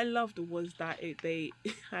 What I loved was that they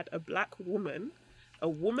had a black woman, a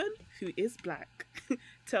woman who is black,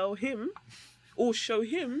 tell him or show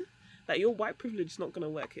him that your white privilege is not going to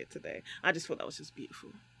work here today. I just thought that was just beautiful.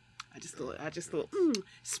 I just thought,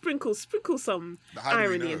 sprinkle some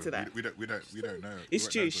irony into that. We don't know. It's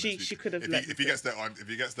true. She could have. If he gets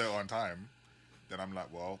there on time, then I'm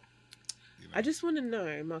like, well. You know. I just want to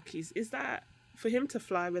know, Marquise, is that for him to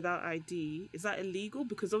fly without ID? Is that illegal?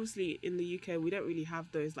 Because obviously in the UK we don't really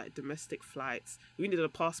have those like domestic flights. We needed a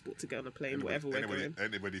passport to get on a plane, wherever we're going.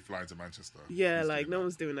 Anybody flying to Manchester? Yeah, like no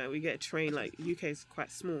one's doing that. We get a train. Like UK is quite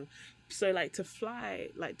small, so like to fly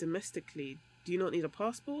like domestically. Do you not need a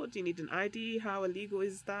passport? Do you need an ID? How illegal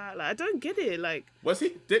is that? Like, I don't get it. Like, was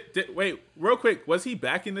he? Wait, real quick. Was he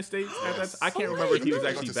back in the States? I can't remember if he was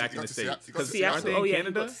actually back in the States. Because Seattle. Oh yeah,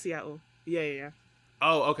 he got to Seattle. Yeah.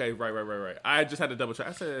 Oh, okay, right. I just had to double check.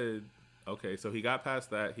 I said, okay, so he got past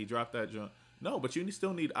that. He dropped that jump. No, but you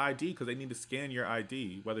still need ID because they need to scan your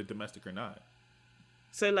ID, whether domestic or not.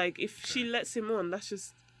 So, like, if she lets him on, that's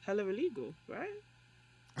just hella illegal, right?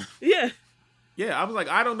 Yeah. Yeah, I was like,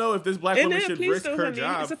 I don't know if this black woman should risk her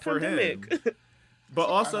job for him. But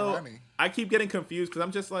also, I keep getting confused because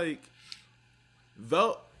I'm just like,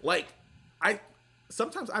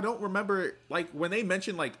 sometimes I don't remember, like, when they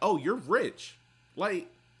mention, like, oh, you're rich. Like,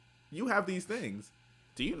 you have these things.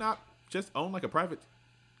 Do you not just own, like, a private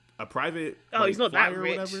oh, like, he's not that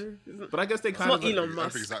rich. Or whatever? But I guess they kind of... It's not Elon Musk. I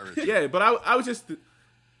think he's that rich. Yeah, but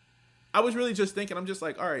I was really just thinking, I'm just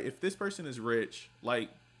like, all right, if this person is rich, like,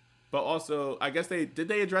 but also, I guess did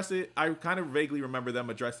they address it? I kind of vaguely remember them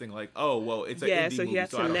addressing, like, oh, well, it's an indie movie, so he had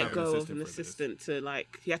to let go of an assistant to,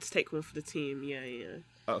 like, he had to take one for the team. Yeah.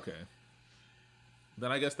 Okay.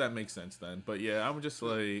 Then I guess that makes sense then. But yeah, I'm just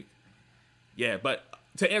like, yeah, but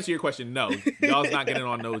to answer your question, no, y'all's not getting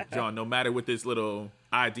on no John, no matter what this little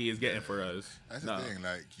ID is getting for us. That's the thing,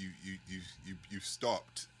 like, you've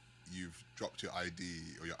stopped, you've dropped your ID,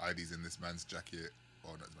 or your ID's in this man's jacket,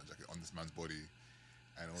 or not this man's jacket, on this man's body.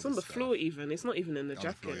 And all it's on the floor even. It's not even in the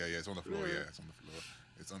jacket. Yeah, it's on the floor. Yeah, it's on the floor.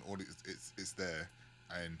 It's on all. It's there,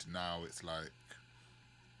 and now it's like,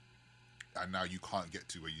 and now you can't get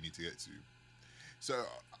to where you need to get to. So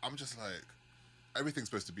I'm just like, everything's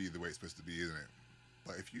supposed to be the way it's supposed to be, isn't it?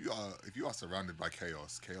 But if you are surrounded by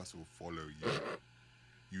chaos will follow you.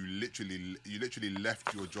 You literally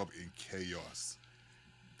left your job in chaos.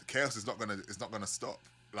 The chaos is not gonna stop.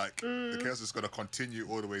 Like the chaos is going to continue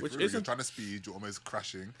all the way Which through. You're isn't- trying to speed. You're almost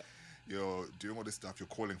crashing. You're doing all this stuff. You're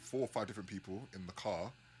calling 4 or 5 different people in the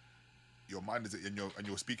car. Your mind is and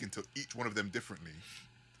you're speaking to each one of them differently.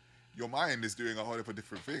 Your mind is doing a whole heap of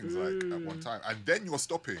different things like at one time, and then you're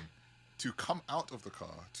stopping to come out of the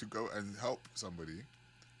car to go and help somebody,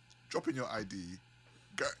 dropping your ID.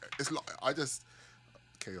 It's like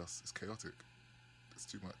chaos. It's chaotic. It's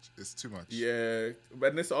too much. It's too much. Yeah,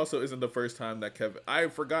 and this also isn't the first time that Kevin. I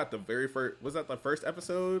forgot the very first. Was that the first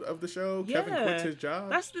episode of the show? Yeah, Kevin quits his job.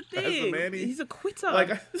 That's the as the thing. manny? He's a quitter.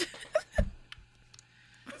 Like,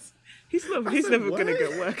 he's never what? gonna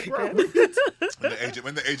get work Bro, again.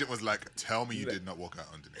 When the agent was like, "Tell me you did not walk out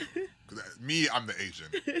underneath," because I'm the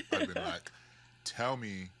agent. I've been like, "Tell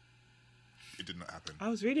me it did not happen." I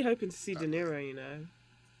was really hoping to see De Niro, you know.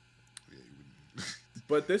 Yeah, you wouldn't.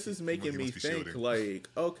 But this is making he me must be think, shielding. like,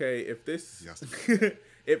 okay, if this Yes.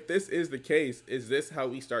 if this is the case, is this how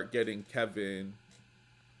we start getting Kevin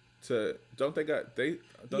to? Don't they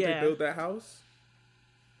Yeah. build that house?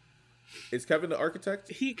 Is Kevin the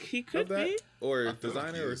architect He could of that, be. or I feel like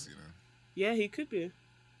designer, he or, is, you know. Yeah, he could be.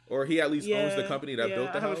 or he at least owns the company that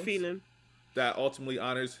built the I house? have a feeling. That ultimately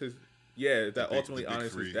honors his ultimately big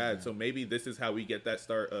honors three, his dad. yeah. So maybe this is how we get that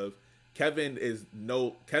start of Kevin is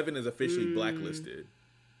officially blacklisted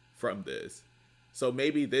from this. So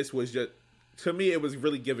maybe this was just, to me, it was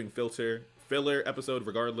really giving filler episode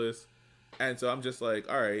regardless. And so I'm just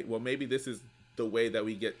like, all right, well, maybe this is the way that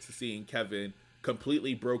we get to seeing Kevin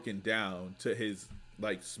completely broken down to his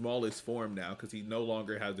like smallest form now, because he no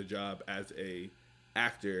longer has a job as a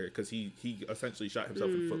actor, because he essentially shot himself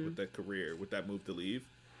in the foot with that career, with that move to leave.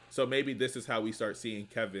 So maybe this is how we start seeing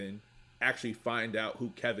Kevin actually find out who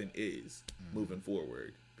Kevin is moving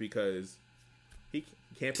forward, because he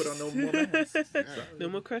can't put on no more masks. Yeah. No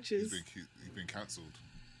more crutches. He's been cancelled.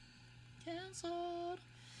 Cancelled.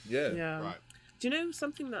 Yeah. Yeah. Right. Do you know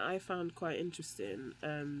something that I found quite interesting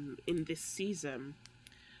in this season?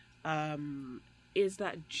 Is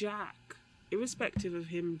that Jack, irrespective of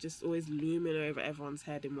him just always looming over everyone's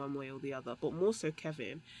head in one way or the other, but more so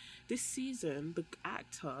Kevin, this season, the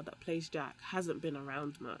actor that plays Jack hasn't been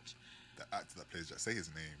around much. The actor that plays Jack, say his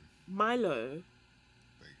name. Milo.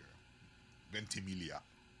 There you go. Ventimiglia.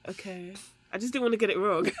 Okay. I just didn't want to get it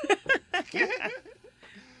wrong.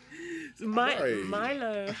 Right.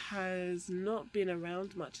 Milo has not been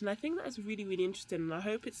around much, and I think that's really, really interesting, and I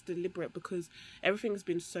hope it's deliberate, because everything's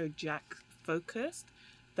been so Jack focused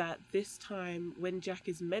that this time when Jack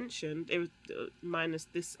is mentioned, minus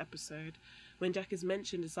this episode, when Jack is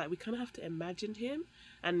mentioned, it's like we kind of have to imagine him,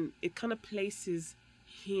 and it kind of places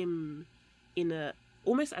him in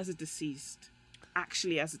almost as a deceased,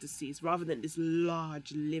 actually as a deceased, rather than this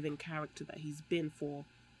large living character that he's been for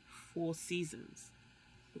 4 seasons.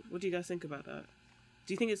 What do you guys think about that?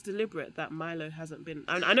 Do you think it's deliberate that Milo hasn't been?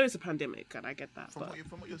 I know it's a pandemic, and I get that. From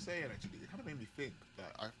But what you're saying, actually, it kind of made me think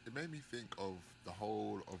that it made me think of the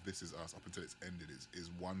whole of This Is Us up until it's ended is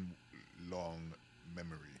one long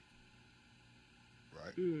memory,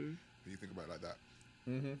 right? When you think about it like that,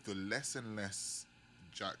 the less and less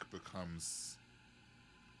Jack becomes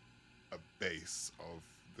a base of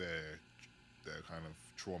their kind of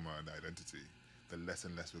trauma and identity, the less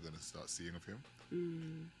and less we're going to start seeing of him.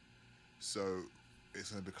 So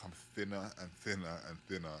it's going to become thinner and thinner and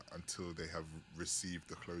thinner until they have received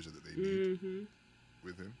the closure that they need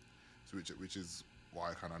with him. So which is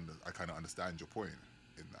why I kind of understand your point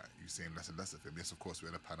in that you're seeing less and less of him. Yes, of course, we're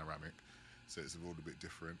in a panoramic, so it's all a bit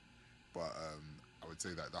different. But I would say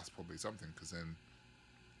that that's probably something, because then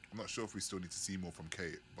I'm not sure if we still need to see more from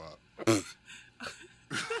Kate, but.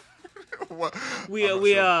 What? we I'm not are.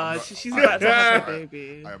 sure. I'm not- She's about to have a I-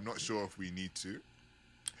 baby. I am not sure if we need to,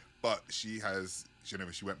 but she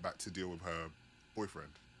went back to deal with her boyfriend.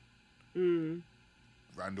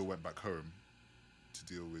 Randall went back home to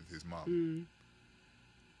deal with his mum.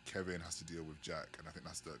 Kevin has to deal with Jack, and I think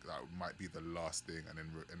that might be the last thing, and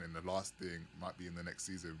then the last thing might be in the next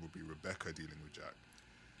season will be Rebecca dealing with Jack.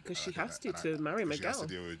 Because she And I has think to marry She has to Miguel.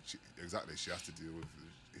 deal with she has to deal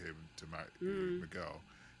with him to marry Miguel,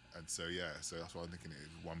 and so that's why I'm thinking it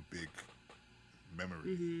is one big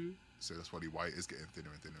memory. So that's why it is getting thinner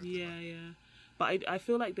and thinner. And thinner. Yeah. But I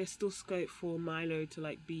feel like there's still scope for Milo to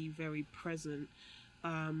like be very present,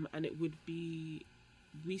 and it would be.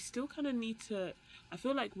 We still kind of need to. I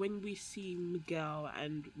feel like when we see Miguel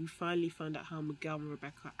and we finally find out how Miguel and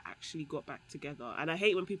Rebecca actually got back together, and I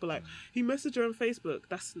hate when people are like he messaged her on Facebook.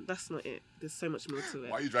 That's not it. There's so much more to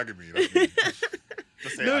it. Why are you dragging me? That's me.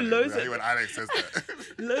 Just say No, Alex. loads I hate when Alex says that.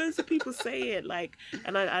 Loads of people say it, like,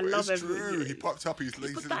 and I love it's everyone. true. He popped up. He's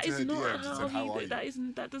But that is not DMs and how said, "How are he. you?" That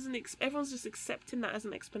isn't. That doesn't. Everyone's just accepting that as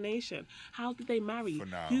an explanation. How did they marry? For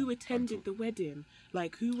now, Who attended the wedding?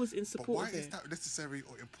 Like, who was in But support why of it? is that necessary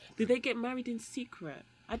or important? Did they get married in secret?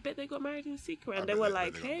 I bet they got married in secret, and they were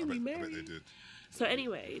like, "Hey, we married." I bet they did. So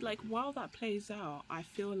anyway, like, while that plays out, I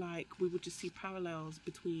feel like we would just see parallels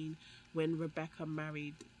between when Rebecca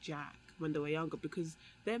married Jack when they were younger, because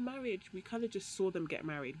their marriage, we kind of just saw them get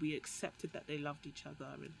married. We accepted that they loved each other,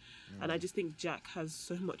 and I just think Jack has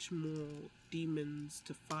so much more demons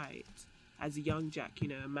to fight as a young Jack, you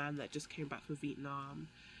know, a man that just came back from Vietnam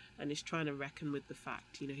and is trying to reckon with the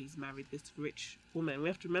fact, you know, he's married this rich woman. We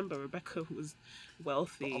have to remember Rebecca was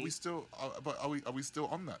wealthy. But are we still? Are we still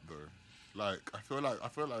on that though? Like, I feel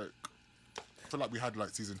like we had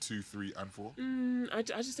like season 2, 3, and 4. I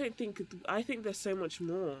just don't think. I think there's so much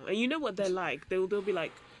more, and you know what they're like. They'll be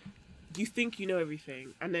like, you think you know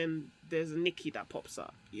everything, and then there's a Nikki that pops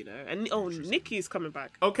up, you know, and Nikki's coming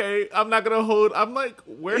back. Okay, I'm not gonna hold. I'm like,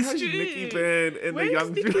 where It's has true. Nikki been in Where's the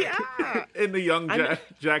young Nikki Jack, at? in the young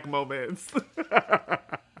Jack moments?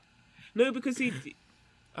 No, because he.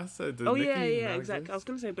 I said, Oh Nikki yeah, not exactly. I was exist?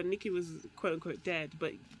 gonna say, but Nikki was quote unquote dead.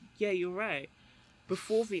 But yeah, you're right.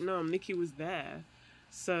 Before Vietnam, Nikki was there,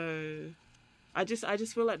 so I just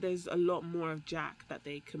feel like there's a lot more of Jack that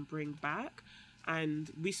they can bring back, and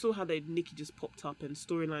we saw how Nikki just popped up and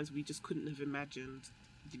storylines we just couldn't have imagined,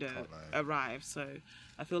 you know, arrive. So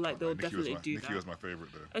I feel like they'll definitely do that. Nikki was my favorite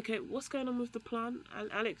though. Okay, what's going on with the plant? And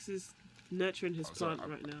Alex is nurturing his plant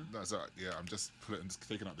right now. No, so, yeah, I'm just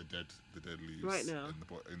taking out the dead leaves Right now. in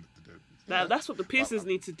the dead. That's what the Piercers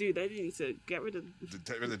need to do. They need to get rid of.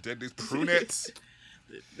 The dead leaves. Prune it.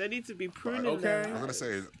 They need to be pruning. okay. I was gonna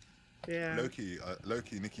say, Yeah.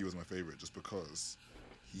 Loki, Nikki was my favorite just because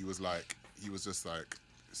he was just like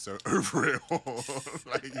so over it all.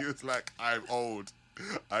 Like, he was like, I'm old.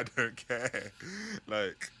 I don't care.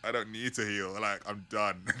 Like, I don't need to heal. Like, I'm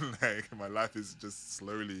done. Like, my life is just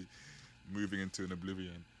slowly moving into an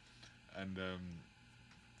oblivion. And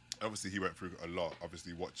obviously he went through a lot.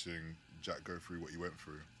 Obviously watching Jack go through what he went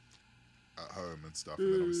through at home and stuff.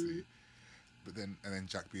 And then obviously, and then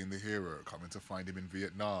Jack being the hero, coming to find him in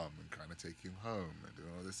Vietnam and kind of take him home and doing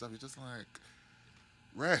all this stuff. You're just like,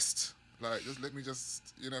 rest. Like, just let me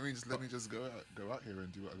just, you know what I mean? Just let me just go out here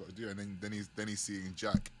and do what I got to do. And then he's seeing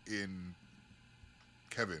Jack in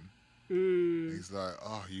Kevin. And he's like,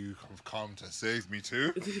 oh, you have come to save me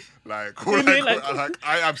too? Like,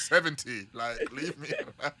 I am 70. Like, leave me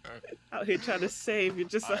alone. Out here trying to save you,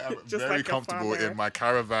 just I am just very like comfortable a farmer. in my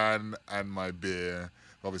caravan and my beer.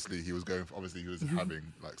 Obviously, he was having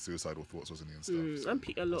like suicidal thoughts, wasn't he, and stuff. So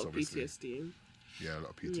and a lot that's of obviously- PTSD. Yeah, a lot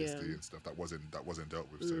of PTSD Yeah. and stuff that wasn't dealt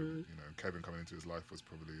with. So, you know, Kevin coming into his life was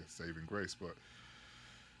probably a saving grace. But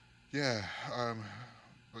yeah,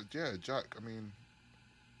 Jack. I mean,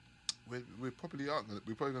 we probably aren't.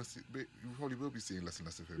 We probably will be seeing less and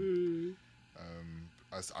less of him.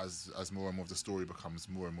 As more and more of the story becomes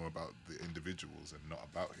more and more about the individuals and not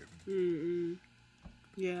about him.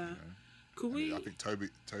 Yeah. You know? Could we? I think Toby,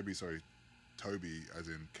 as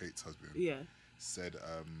in Kate's husband, Yeah. said,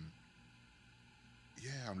 yeah,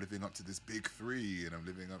 I'm living up to this big three, and I'm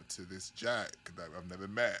living up to this Jack that I've never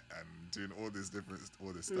met, and doing all this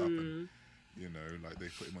stuff, and you know, like, they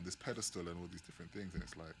put him on this pedestal and all these different things, and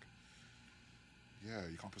it's like, yeah,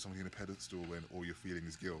 you can't put somebody in a pedestal when all you're feeling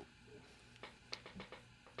is guilt.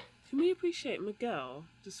 Can we appreciate Miguel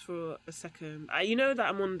just for a second? You know that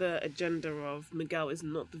I'm on the agenda of Miguel is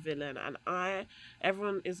not the villain, and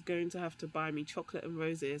everyone is going to have to buy me chocolate and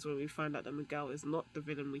roses when we find out that Miguel is not the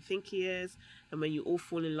villain we think he is, and when you all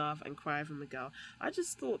fall in love and cry for Miguel. I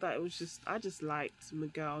just thought that I just liked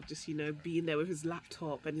Miguel just, you know, being there with his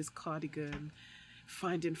laptop and his cardigan,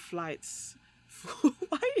 finding flights.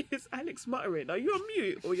 Why is Alex muttering? Are you on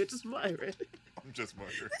mute or you're just muttering? I'm just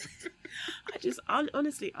wondering.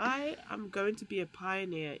 Honestly, I am going to be a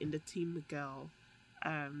pioneer in the Team Miguel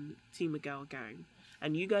gang,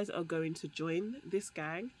 and you guys are going to join this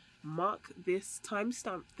gang. Mark this,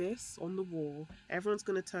 timestamp this on the wall. Everyone's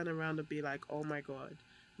going to turn around and be like, "Oh my God,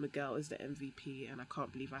 Miguel is the MVP," and I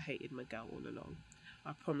can't believe I hated Miguel all along.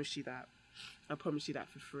 I promise you that. I promise you that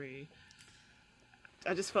for free.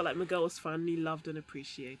 I just felt like Miguel was finally loved and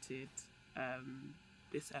appreciated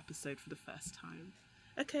this episode for the first time.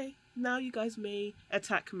 Okay, now you guys may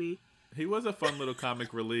attack me. He was a fun little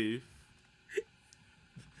comic relief.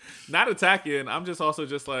 Not attacking. I'm just also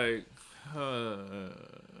just like,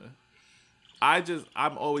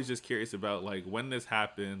 I'm always just curious about, like, when this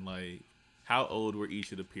happened, like, how old were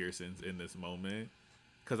each of the Pearsons in this moment?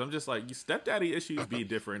 because I'm just like, stepdaddy issues be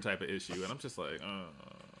different type of issue, and I'm just like,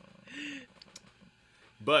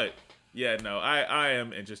 But yeah, no, I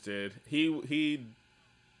am interested. He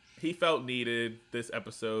felt needed this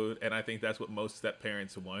episode, and I think that's what most step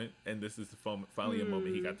parents want. And this is finally a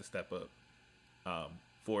moment he got to step up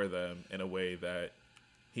for them in a way that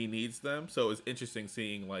he needs them. So it's interesting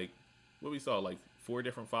seeing like what we saw, like 4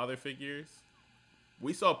 different father figures.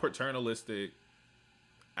 We saw paternalistic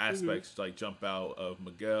aspects like jump out of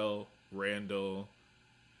Miguel, Randall,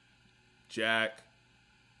 Jack,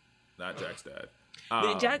 not Jack's dad.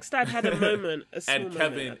 Jack's dad had a moment, a small and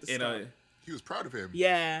Kevin moment at the He start. was proud of him.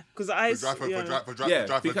 Yeah, because I For Yeah,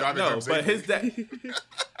 driving no, home but safely.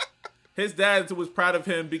 his dad was proud of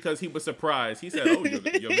him because he was surprised. He said, "Oh, you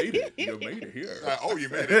made it! You made it here." You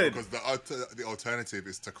made it because the alternative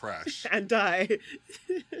is to crash. and die.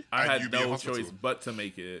 I and had you'd be in no hospital. choice but to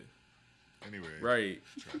make it. Anyway, Right.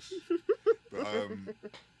 trash. But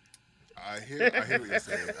I hear what you're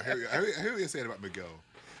saying. I hear what you're saying about Miguel,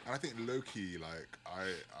 and I think low key, like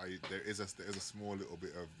there is a small little bit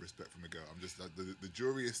of respect for Miguel. I'm just the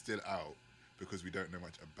jury is still out because we don't know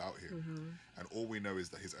much about him, and all we know is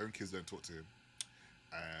that his own kids don't talk to him,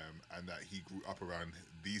 and that he grew up around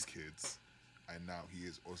these kids, and now he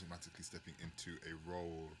is automatically stepping into a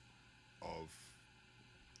role of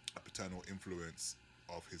a paternal influence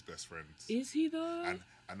of his best friends. Is he though?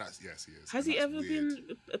 And that's yes, he is. Has And he that's ever weird.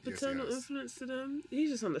 been a paternal has. influence to them? He's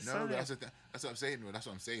just on the No, side. but that's what I'm saying. That's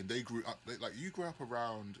what I'm saying. They grew up like you grew up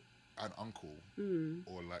around an uncle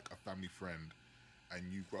or like a family friend, and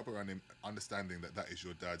you grew up around him, understanding that is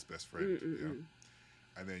your dad's best friend.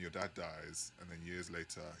 Yeah? And then your dad dies, and then years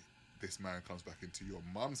later, this man comes back into your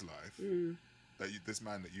mum's life. This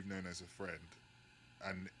man that you've known as a friend,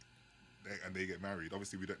 and they get married.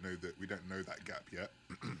 Obviously, we don't know that gap yet.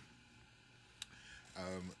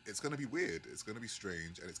 It's gonna be weird. It's gonna be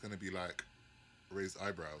strange, and it's gonna be like raised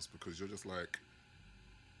eyebrows because you're just like,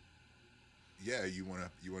 yeah, you wanna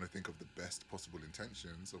think of the best possible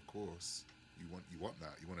intentions, of course. You want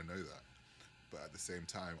that. You want to know that. But at the same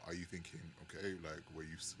time, are you thinking, okay, like were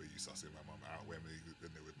you sussing my mum out when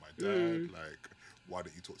they're with my dad? Like, why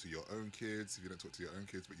don't you talk to your own kids? If you don't talk to your own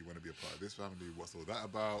kids, but you want to be a part of this family, what's all that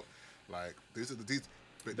about? Like, these.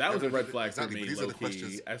 But That was a red flag exactly, for me, but these are low the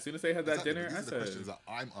questions. key. As soon as they had that dinner, These I are the said, questions that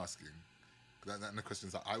I'm asking. And the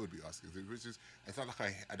questions that I would be asking. Which is, it's not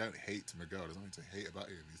like I don't hate Miguel. There's nothing to hate about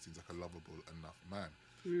him. He seems like a lovable enough man.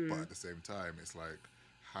 But at the same time, it's like,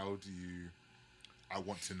 how do you? I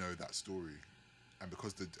want to know that story, and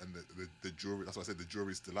because the jury. That's why I said the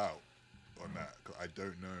jury's still out on that. 'Cause I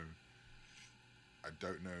don't know.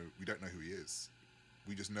 We don't know who he is.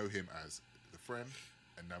 We just know him as the friend,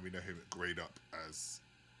 and now we know him grade up as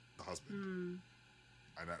the husband.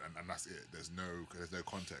 And that's it. There's no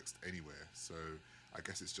context anywhere. So I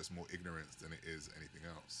guess it's just more ignorance than it is anything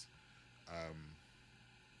else.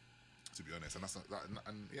 To be honest, and that's that, and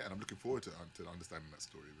I'm looking forward to understanding that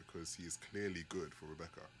story because he is clearly good for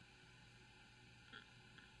Rebecca.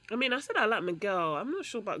 I mean, I said I like Miguel. I'm not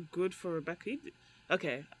sure about good for Rebecca.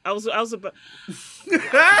 Okay, I was about.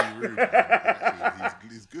 Actually, rude, man. Actually,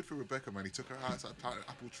 he's good for Rebecca, man. He took her outside planting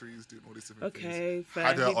apple trees, doing all these different things. Okay, fair.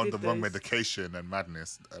 Had her he on did the wrong those. medication and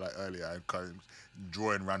madness like earlier, and kind of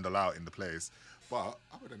drawing Randall out in the place. But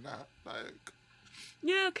other than that, like.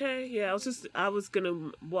 Yeah, okay. Yeah, what I was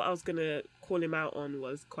gonna call him out on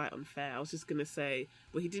was quite unfair. I was just gonna say,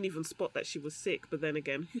 well, he didn't even spot that she was sick, but then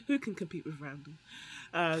again, who can compete with Randall?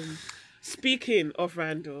 Speaking of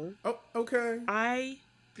Randall, "Oh, okay."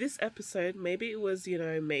 This episode, maybe it was,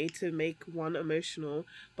 made to make one emotional,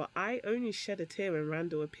 but I only shed a tear when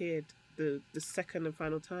Randall appeared the second and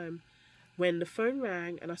final time. When the phone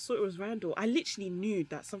rang and I saw it was Randall, I literally knew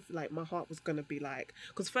that something like my heart was going to be like,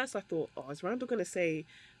 because first I thought, oh, is Randall going to say,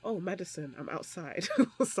 oh, Madison, I'm outside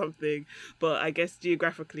or something? But I guess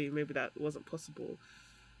geographically, maybe that wasn't possible.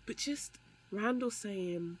 But just Randall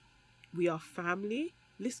saying, we are family.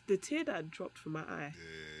 Listen, the tear that dropped from my eye.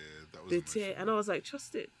 Yeah, that was The emotional. tear. And I was like,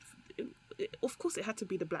 trust it. Of course it had to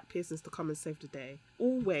be the Black Pearsons to come and save the day.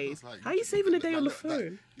 Always. Like, How are you saving the day on the that-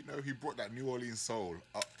 phone? he brought that New Orleans soul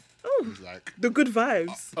up. Oh, He was like, the good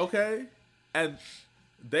vibes. Okay, and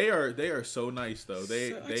they are so nice though.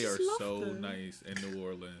 They I are just love so them. nice in New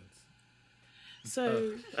Orleans.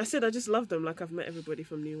 So I said I just love them like I've met everybody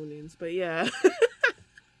from New Orleans. But yeah,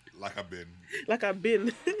 like I've been, like I've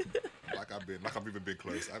been. like I've even been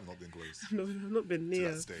close. I've not been close No, I've not been to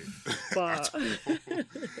near. that state. But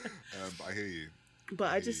But I hear you.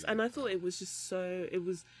 but I just, and I thought it was just so,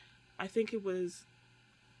 I think it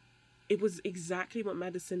it was exactly what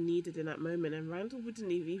Madison needed in that moment. And Randall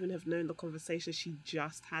wouldn't even have known the conversation she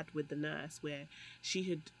just had with the nurse, where she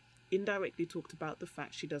had indirectly talked about the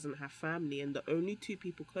fact she doesn't have family, and the only two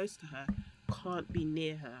people close to her can't be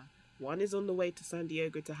near her. One is on the way to San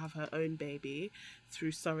Diego to have her own baby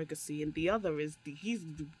through surrogacy, and the other is he's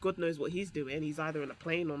God knows what he's doing. He's either in a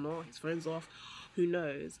plane or not. His phone's off. Who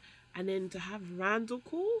knows? And then to have Randall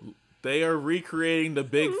call. They are recreating the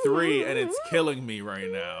big three, and it's killing me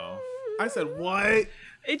right now. I said, what?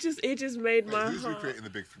 It just made my Who's heart. recreating the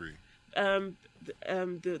big three?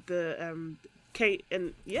 Kate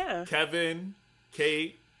and Kevin,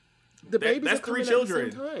 Kate. the babies that's are coming three children.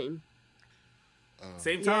 at the same time.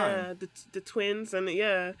 Same time. Yeah, the twins and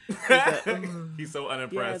He's so yeah,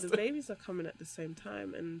 unimpressed. the babies are coming at the same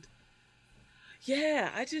time, and yeah,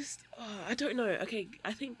 I don't know. Okay,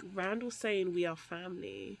 I think Randall saying we are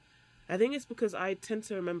family. I think it's because I tend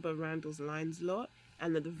to remember Randall's lines a lot,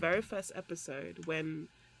 and at the very first episode when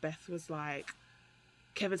Beth was like,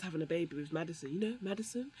 Kevin's having a baby with Madison, you know,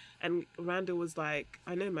 Madison? And Randall was like,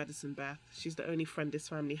 I know Madison, Beth. She's the only friend this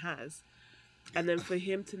family has. And then for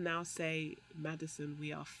him to now say, Madison,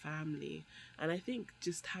 we are family. And I think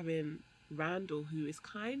just having Randall, who is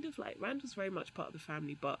kind of like, Randall's very much part of the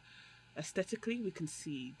family, but aesthetically we can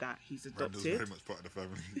see that he's adopted. Randall's very much part of the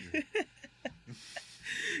family. Yeah.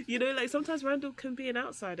 You know, like sometimes Randall can be an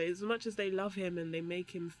outsider as much as they love him and they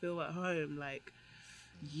make him feel at home. Like,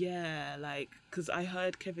 yeah, like, because I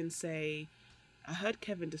heard Kevin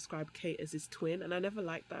describe Kate as his twin, and I never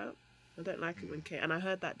liked that. I don't like it when Kate, and I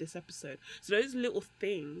heard that this episode. So those little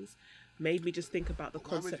things made me just think about the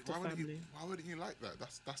concept of family. Why wouldn't you like that?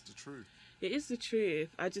 That's the truth. It is the truth.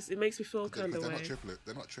 It makes me feel kind of way.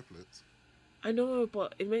 They're not triplets. I know,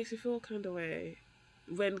 but it makes me feel kind of way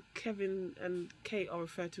when Kevin and Kate are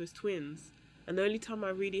referred to as twins. And the only time I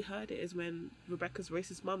really heard it is when Rebecca's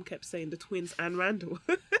racist mum kept saying the twins and Randall.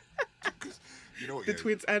 You know what? The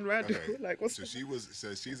twins and Randall. Okay. Like, what's so she's a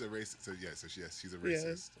racist. She's a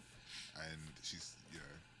racist, and she's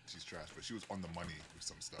trash. But she was on the money with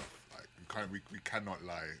some stuff. Like we cannot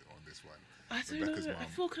lie on this one. I don't know. I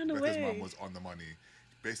feel kind of way. Rebecca's mum was on the money.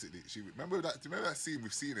 Basically, do you remember that scene?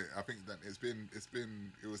 We've seen it. I think that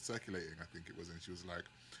it was circulating. I think it was, and she was like,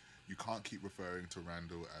 "You can't keep referring to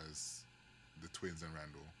Randall as the twins and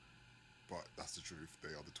Randall, but that's the truth. They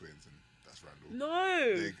are the twins, and that's Randall."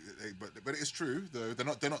 No, but it's true though.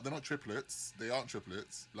 They're not triplets. They aren't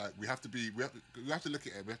triplets. Like we have to look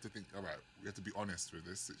at it. We have to think. All right, we have to be honest with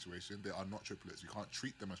this situation. They are not triplets. You can't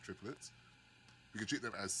treat them as triplets. We can treat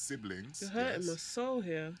them as siblings. you're hurting my soul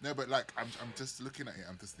here. No, but like I'm just looking at it.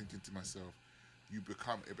 I'm just thinking to myself,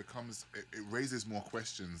 it raises more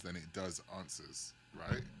questions than it does answers,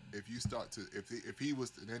 right? If you start to if he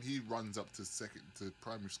was then he runs up to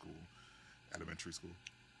primary school, elementary school,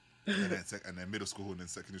 and then middle school, and then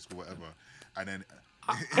secondary school, whatever, and then.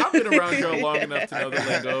 I've been around here long enough to know the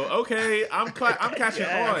lingo. Okay, I'm catching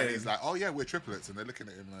on. And he's like, oh yeah, we're triplets, and they're looking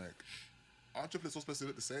at him like, aren't triplets all supposed to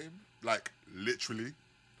look the same? Like literally,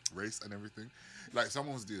 race and everything. Like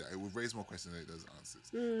someone was do that. It would raise more questions than it does answers.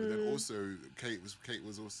 But then also,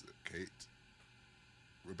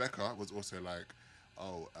 Rebecca was also like,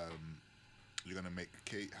 oh, you're gonna make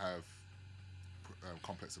Kate have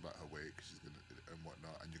complex about her weight, 'cause she's gonna and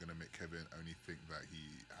whatnot, and you're gonna make Kevin only think that he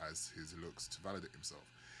has his looks to validate himself,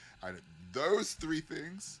 and those three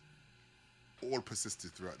things all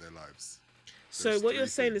persisted throughout their lives. So what you're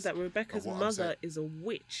saying is that Rebecca's mother is a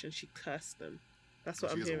witch and she cursed them. That's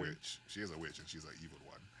what I'm hearing. She is a witch and she's an evil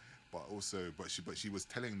one. But she was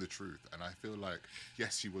telling the truth, and I feel like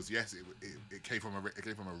yes, she was. Yes, it came from a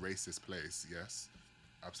racist place. Yes,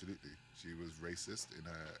 absolutely, she was racist in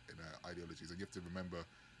her ideologies, and you have to remember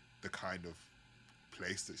the kind of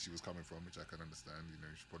place that she was coming from, which I can understand. You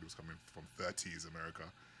know, she probably was coming from 30s America,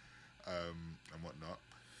 and whatnot.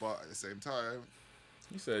 But at the same time,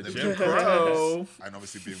 you said Jim Crow, and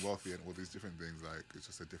obviously being wealthy and all these different things, like it's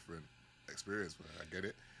just a different experience. Where I get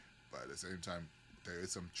it, but at the same time, there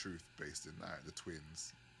is some truth based in that. The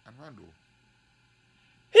twins and Randall.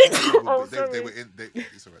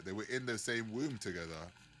 They were in the same womb together.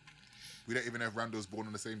 We don't even know if Randall's born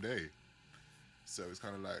on the same day. So it's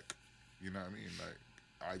kind of like, you know what I mean? Like,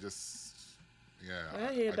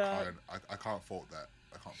 I can't fault that.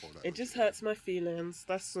 It just hurts my feelings.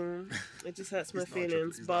 That's all. It just hurts my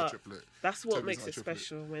feelings. But that's what makes it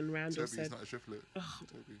special when Randall said, "He's not a triplet." Oh,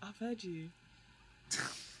 I've heard you.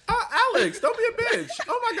 Alex, don't be a bitch.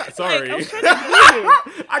 Oh my God, sorry. Like,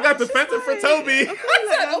 I got defensive for Toby. Okay,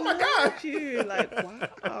 Oh my God. You. Like,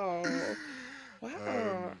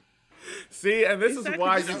 wow. See, and this is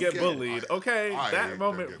why Exactly. you get bullied. Okay, that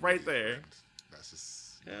moment don't get right bullied, there. friend. That's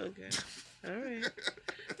just Okay. All right.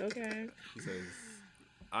 Okay. He says,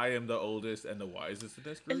 "I am the oldest and the wisest in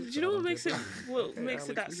this group." And do so you know I what don't makes give it a- what Okay, makes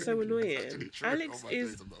it Alex, that we so get it. Actually annoying? true. Alex On my is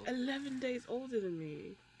days, I'm the oldest. 11 days older than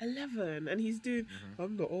me. 11, and he's doing. Mm-hmm.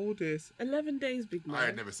 I'm the oldest. 11 days, big man. I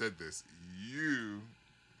had never said this. You,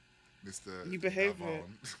 Mr. You behave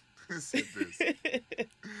Davon, said this.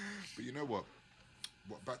 But you know what?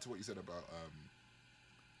 Back to what you said about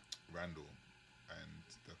Randall,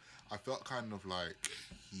 and I felt kind of like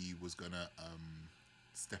he was gonna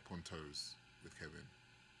step on toes with Kevin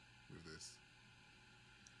with this,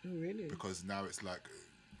 Oh, really? because now it's like,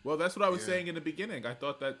 Well, that's what I was Yeah. saying in the beginning. I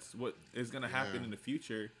thought that's what is going to happen Yeah. in the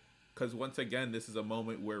future. Because once again, this is a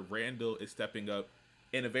moment where Randall is stepping up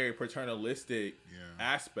in a very paternalistic Yeah.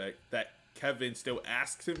 aspect that Kevin still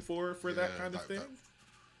asks him for that Yeah, kind of that- thing.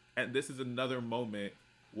 And this is another moment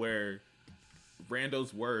where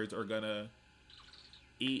Randall's words are going to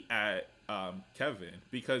eat at Kevin.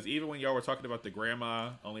 Because even when y'all were talking about the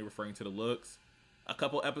grandma only referring to the looks, a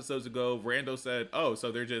couple episodes ago, Randall said, "Oh,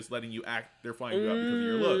 so they're just letting you act. They're flying you out because of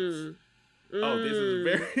your looks." Oh, this is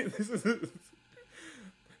very.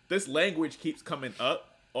 This language keeps coming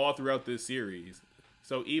up all throughout this series.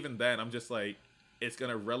 So even then, I'm just like, it's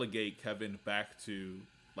gonna relegate Kevin back to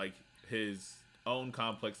like his own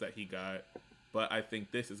complex that he got. But I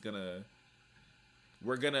think this is gonna.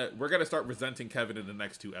 We're gonna start resenting Kevin in the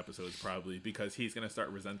next 2 episodes probably, because he's gonna start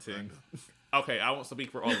resenting. Okay, I won't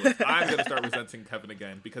speak for all of us. I'm gonna start resenting Kevin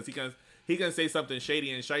again because he's gonna say something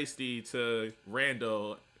shady and shisty to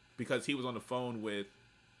Randall because he was on the phone with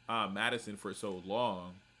Madison for so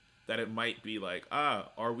long that it might be like,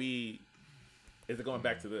 is it going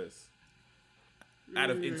back to this? Out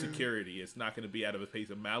of insecurity. It's not going to be out of a place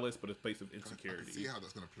of malice, but a place of I can insecurity. see how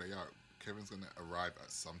that's going to play out. Kevin's going to arrive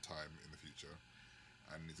at some time in the future,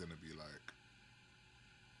 and he's going to be like,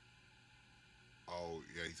 "Oh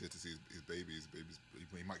yeah, he's here to see his baby.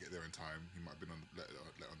 He might get there in time. He might have been let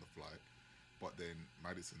on the flight." But then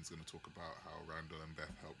Madison's going to talk about how Randall and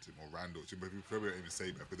Beth helped him, or Randall. We probably don't even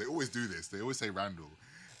say Beth, but they always do this. They always say Randall,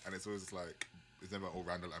 and it's always like, it's never, "Oh,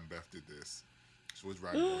 Randall and Beth did this." It's always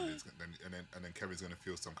Randall, and then Kevin's going to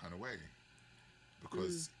feel some kind of way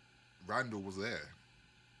because Randall was there,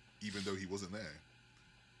 even though he wasn't there.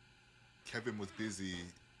 Kevin was busy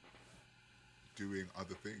doing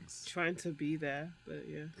other things. Trying to be there, but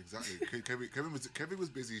yeah. Exactly. Kevin was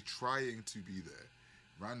busy trying to be there.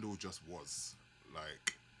 Randall just was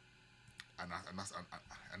like, and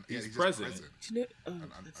He's just present. Do you know?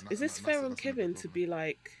 And Is this that's fair on gonna be Kevin a to problem. be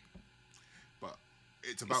like? But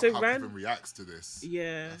it's about So how Rand- Kevin reacts to this.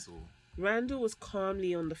 Yeah. That's all. Randall was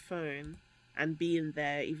calmly on the phone and being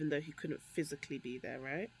there, even though he couldn't physically be there,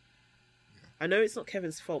 right? Yeah. I know it's not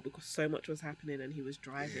Kevin's fault because so much was happening and he was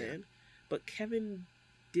driving, but Kevin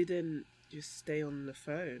didn't just stay on the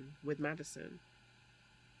phone with Madison.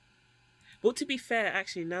 Well, to be fair,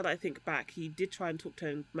 actually, now that I think back, he did try and talk to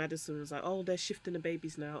him. Madison was like, "Oh, they're shifting the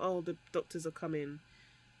babies now. Oh, the doctors are coming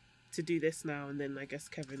to do this now." And then I guess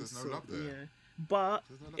Kevin's There's no love there. yeah. But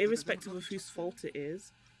There's no love- irrespective there's no of whose fault it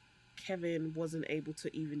is, Kevin wasn't able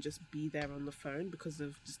to even just be there on the phone because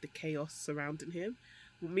of just the chaos surrounding him.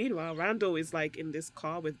 Well, meanwhile, Randall is like in this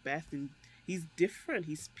car with Beth and he's different.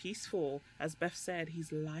 He's peaceful. As Beth said,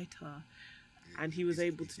 he's lighter. And he was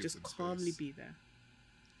able to gives just them calmly space. be there.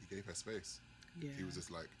 He gave her space. Yeah. He was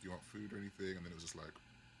just like, "Do you want food or anything?" And then it was just like,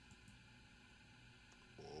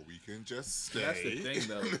 "Or we can just stay." That's the thing,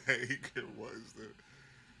 though. Like, what is the?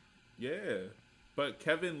 Yeah. But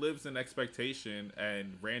Kevin lives in expectation,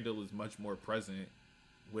 and Randall is much more present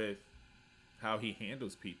with how he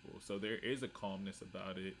handles people. So there is a calmness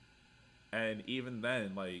about it. And even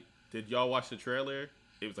then, like, did y'all watch the trailer?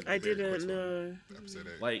 It was like a I very didn't quick one. know. Episode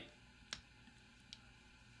 8. Like,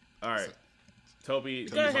 all right, So- Toby.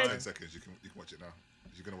 Go Tell me ahead. in 10 seconds. You can watch it now.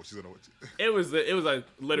 She's gonna watch it. It was like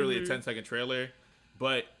literally a 10-second trailer,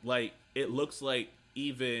 but like it looks like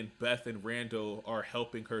even Beth and Randall are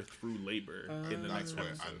helping her through labor in the That's next where,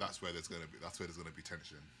 episode. and that's where there's gonna be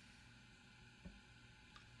tension.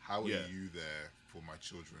 How are Yeah. you there for my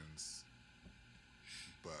children's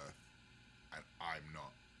birth, and I'm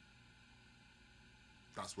not?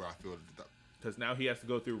 That's where I feel that. Because now he has to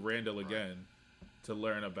go through Randall again to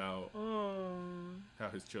learn about Oh, how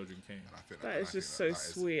his children came. And I think that and is I just think so that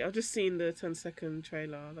is- sweet. I've just seen the 10-second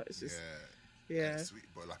trailer. That is just, yeah. it's sweet,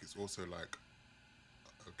 but like it's also like,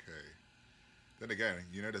 okay. Then again,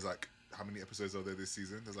 there's like how many episodes are there this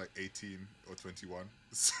season? There's like 18 or 21,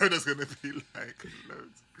 so there's gonna be like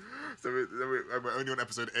loads. So we're only on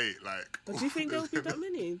episode 8. Like, But do you think there'll be that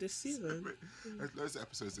many this season? There's loads of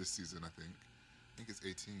episodes this season. I think it's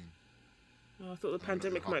 18. Oh, I thought the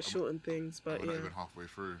pandemic might shorten things, but we're yeah. not even halfway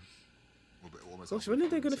through. Almost Gosh, halfway when are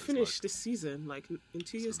they through, going to so it's finish like- this season? Like in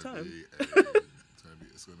 2 years' time?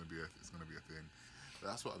 It's gonna be a thing. But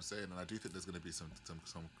that's what I'm saying, and I do think there's gonna be some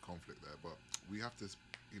conflict there. But we have to,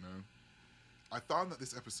 you know. I found that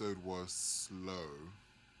this episode was slow.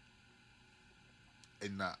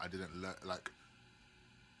 In that I didn't learn, like,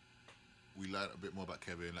 we learned a bit more about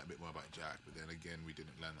Kevin, a bit more about Jack, but then again we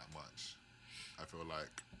didn't learn that much. I feel like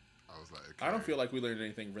I was like, okay. I don't feel like we learned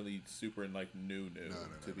anything really super and like new.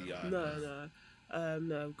 To be honest.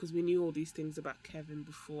 No, because we knew all these things about Kevin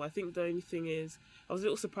before. I think the only thing is, I was a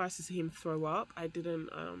little surprised to see him throw up. I didn't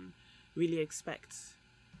really expect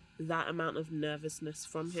that amount of nervousness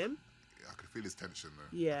from him. I could feel his tension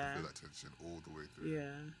though. Yeah. I could feel that tension all the way through.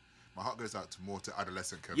 Yeah. My heart goes out to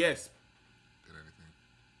adolescent Kevin. Yes. Than anything.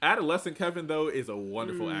 Adolescent Kevin though is a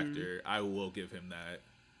wonderful actor. I will give him that.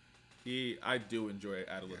 I do enjoy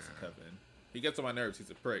adolescent Kevin. He gets on my nerves. He's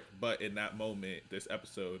a prick. But in that moment, this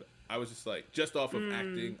episode, I was just like, just off of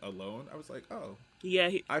acting alone, I was like, oh, Yeah,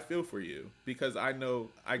 I feel for you because I know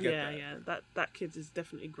I get that. Yeah. That kid is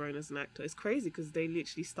definitely grown as an actor. It's crazy because they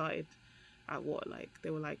literally started at what, like they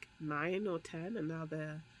were like 9 or 10, and now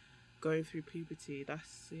they're going through puberty.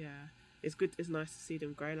 It's good. It's nice to see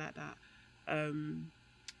them grow like that.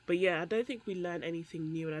 But yeah, I don't think we learned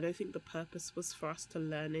anything new, and I don't think the purpose was for us to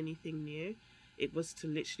learn anything new. It was to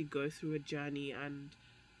literally go through a journey and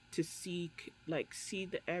to see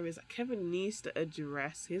the areas that Kevin needs to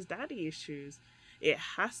address his daddy issues. It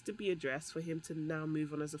has to be addressed for him to now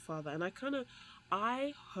move on as a father. And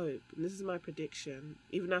I hope, and this is my prediction,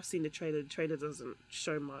 even though I've seen the trailer doesn't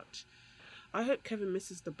show much, I hope Kevin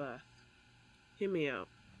misses the birth. Hear me out.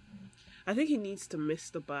 I think he needs to miss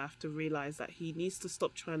the birth to realise that he needs to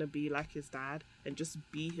stop trying to be like his dad and just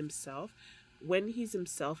be himself. When he's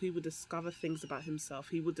himself, he will discover things about himself.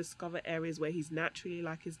 He will discover areas where he's naturally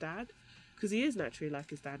like his dad, because he is naturally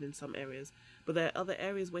like his dad in some areas. But there are other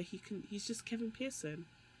areas where he's just Kevin Pearson,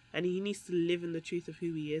 and he needs to live in the truth of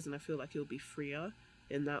who he is, and I feel like he'll be freer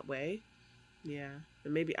in that way. Yeah,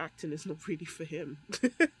 and maybe acting is not really for him.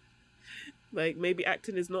 Like, maybe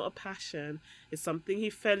acting is not a passion. It's something he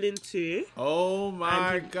fell into. Oh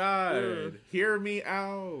my God. Hear me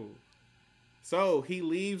out. So he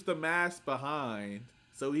leaves the mask behind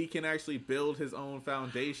so he can actually build his own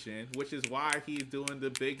foundation, which is why he's doing the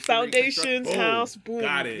big Foundations house. Boom.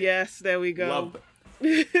 Got it. Yes, there we go. Love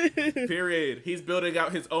that. Period. He's building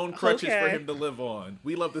out his own crutches for him to live on.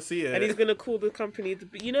 We love to see it. And he's gonna call the company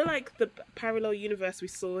like the parallel universe we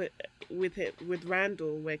saw it with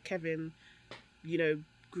Randall, where Kevin,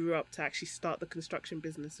 grew up to actually start the construction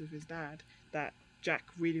business with his dad that Jack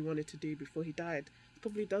really wanted to do before he died. He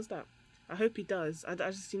probably does that. I hope he does.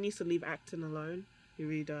 He needs to leave acting alone. He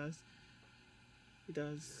really does. He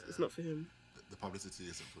does. Yeah. It's not for him. The publicity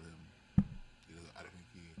isn't for him. I don't think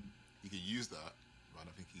he can use that, but I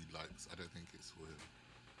don't think he likes. I don't think it's for him.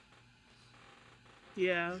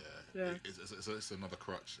 Yeah. It's another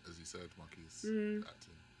crutch, as you said, Marquise.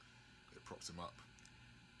 Acting. It props him up.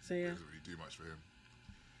 So yeah. It doesn't really do much for him.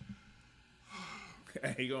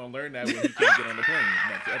 He gonna learn that when he can't get on the plane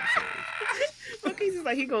next episode. Marquise is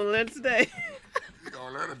like, he gonna learn today. He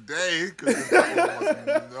gonna learn today because was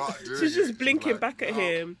not doing She's just it. blinking back at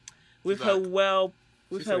him with her well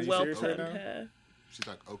turned hair. She's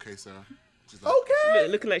like, okay, sir. She's like, okay.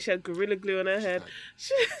 Looking like she had Gorilla Glue on her head.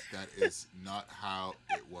 Like, that is not how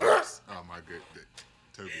it works. Oh my goodness,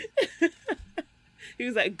 Toby. He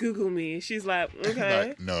was like, Google me. She's like, okay.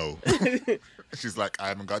 Like, no. She's like, I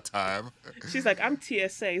haven't got time. She's like, I'm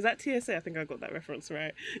TSA. Is that TSA? I think I got that reference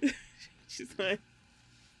right. She's like...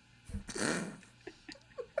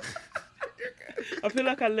 I feel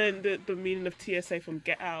like I learned the meaning of TSA from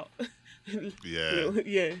Get Out.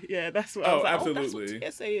 Yeah, that's what I was like, absolutely.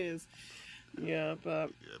 That's what TSA is. Yeah,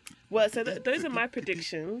 but... Well, so those are my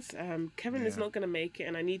predictions. Kevin is not going to make it,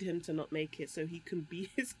 and I need him to not make it so he can be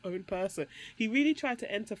his own person. He really tried to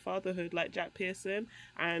enter fatherhood like Jack Pearson,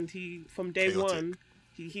 and he, from day one,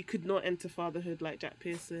 he could not enter fatherhood like Jack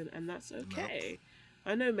Pearson, and that's okay. Nope.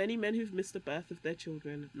 I know many men who've missed the birth of their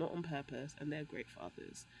children, not on purpose, and they're great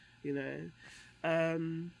fathers,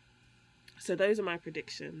 So those are my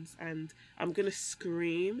predictions, and I'm going to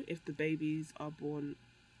scream if the babies are born,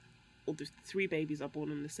 or the 3 babies are born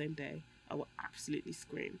on the same day. I will absolutely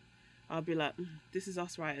scream. I'll be like, this is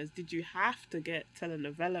us writers. Did you have to get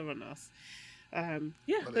telenovela on us?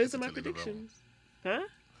 Those are my predictions. Huh?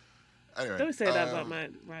 Anyway, don't say that about my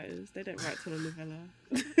writers. They don't write telenovela.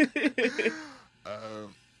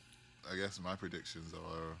 I guess my predictions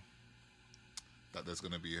are that there's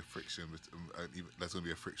going to be a friction with there's going to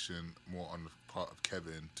be a friction more on the part of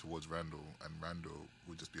Kevin towards Randall, and Randall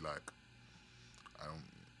would just be like, I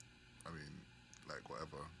mean, like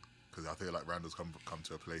whatever, because I feel like Randall's come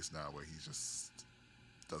to a place now where he just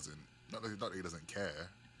doesn't, not that he doesn't care,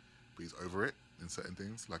 but he's over it in certain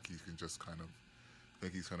things. Like he can just kind of, I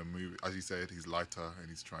think he's kind of move, as you said, he's lighter and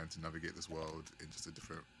he's trying to navigate this world in just a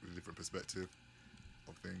different perspective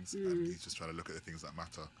of things, and he's just trying to look at the things that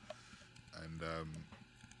matter. And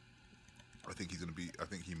I think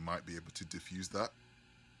he might be able to diffuse that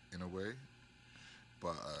in a way,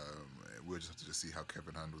 but we'll just have to just see how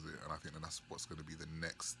Kevin handles it. And I think that's what's going to be the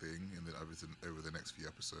next thing over the next few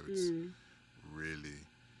episodes. Really,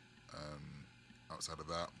 outside of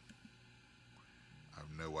that, I have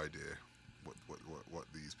no idea what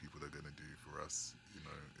these people are going to do for us. You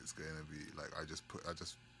know, it's going to be like I just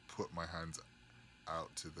put my hands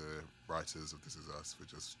out to the writers of This Is Us for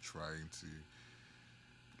just trying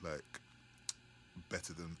to like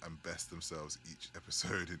better them and best themselves each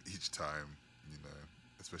episode and each time, you know,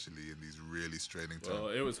 especially in these really straining times. Well,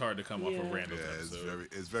 it was hard to come off of Randall's episode.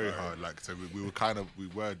 It's very hard. Like, so we were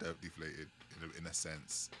deflated in a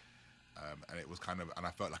sense, and it was kind of, and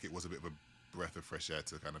I felt like it was a bit of a breath of fresh air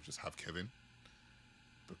to kind of just have Kevin.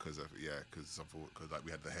 Because like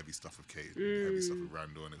we had the heavy stuff with Kate, and the heavy stuff with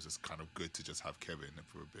Randall, and it was just kind of good to just have Kevin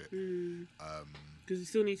for a bit. Because we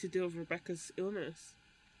still need to deal with Rebecca's illness,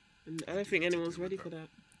 and I don't think anyone's ready for that.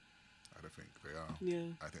 I don't think they are.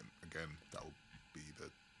 Yeah. I think again that will be the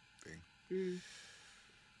thing.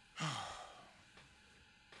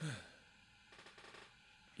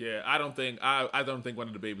 Yeah, I don't think one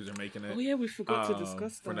of the babies are making it. Oh yeah, we forgot to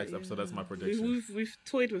discuss that for next episode. That's my prediction. We've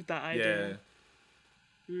toyed with that idea. Yeah.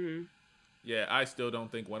 Yeah, I still don't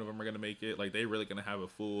think one of them are gonna make it. Like, they really gonna have a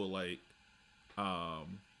full like,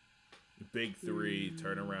 big three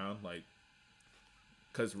turnaround. Like,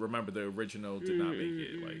 because remember the original did not make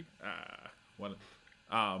it. Like, one.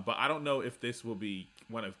 But I don't know if this will be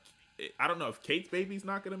one of. I don't know if Kate's baby's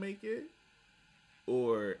not gonna make it,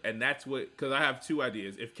 and that's what. Because I have two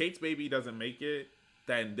ideas. If Kate's baby doesn't make it,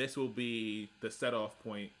 then this will be the set off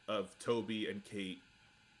point of Toby and Kate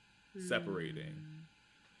separating.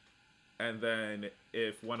 And then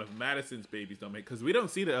if one of Madison's babies don't make, because we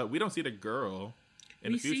don't see the girl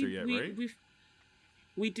in the future yet, right?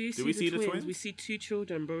 We do see the twins. We see two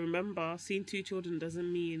children, but remember, seeing two children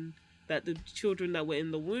doesn't mean that the children that were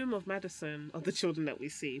in the womb of Madison are the children that we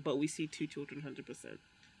see. But we see two children 100%,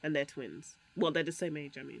 and they're twins. Well, they're the same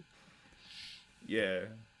age. I mean. Yeah.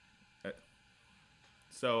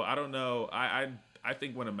 So I don't know. I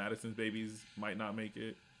think one of Madison's babies might not make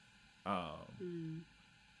it.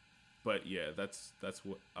 But yeah, that's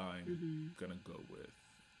what I'm gonna go with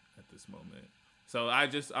at this moment. So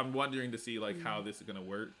I'm wondering to see like how this is gonna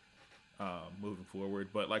work moving forward.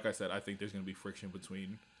 But like I said, I think there's gonna be friction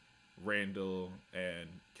between Randall and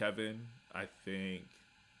Kevin. I think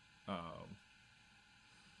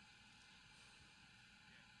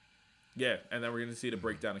yeah, and then we're gonna see the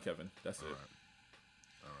breakdown of Kevin. That's it.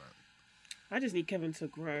 All right. I just need Kevin to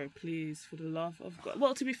grow, please, for the love of God.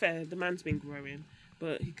 Well, to be fair, the man's been growing.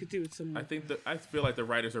 But he could do it some more. I feel like the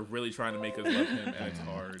writers are really trying to make us love him, and it's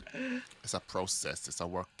hard. It's a process. It's a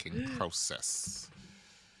working process.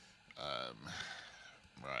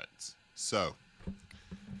 Right. So,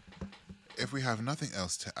 if we have nothing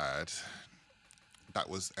else to add, that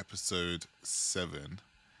was episode 7,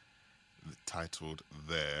 titled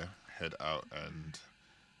There. Head out and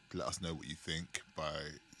let us know what you think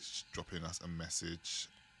by dropping us a message.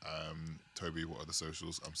 Toby, what are the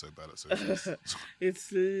socials? I'm so bad at socials.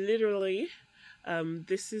 It's literally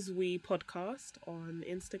This Is We Podcast on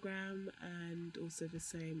Instagram, and also the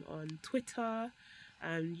same on Twitter.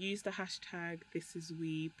 Use the hashtag This Is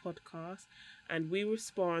We Podcast, and we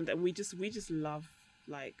respond, and we just love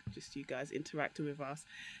just you guys interacting with us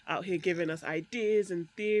out here, giving us ideas and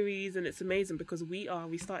theories, and it's amazing because we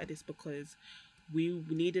started this because we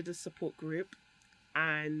needed a support group.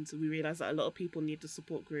 And we realised that a lot of people need the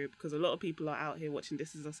support group because a lot of people are out here watching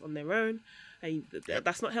This Is Us on their own, and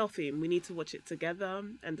that's not healthy. And we need to watch it together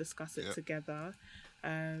and discuss it together.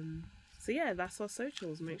 So yeah, that's our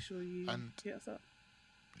socials. Make sure you hit us up.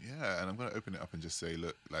 Yeah, and I'm going to open it up and just say,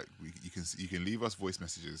 look, like you can leave us voice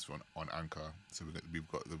messages on Anchor. So we've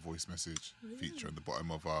got the voice message feature on the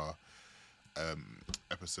bottom of our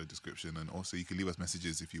episode description, and also you can leave us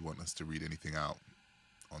messages if you want us to read anything out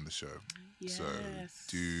on the show. Yes. So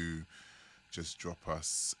do just drop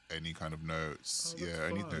us any kind of notes.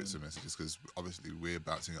 Any notes or messages, because obviously we're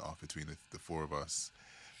bouncing it off between the four of us.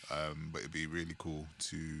 But it'd be really cool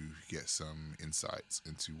to get some insights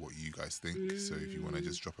into what you guys think. So if you want to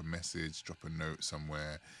just drop a message, drop a note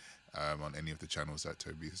somewhere on any of the channels that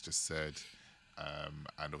Toby has just said, and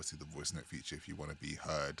obviously the voice note feature if you want to be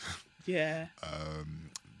heard. Yeah.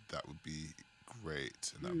 That would be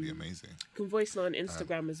great, and that would be amazing. You can voice note on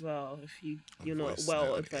Instagram as well if you're not voice well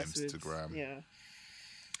note on adversed with Instagram.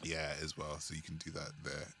 Yeah, as well. So you can do that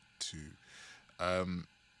there too.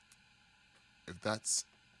 If that's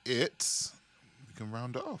it, we can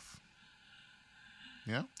round it off.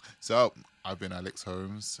 Yeah. So I've been Alex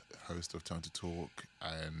Holmes, host of Time to Talk,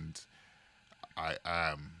 and I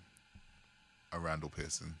am a Randall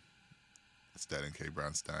Pearson, Sterling K.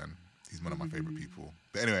 Brown stan. He's one of my favorite people.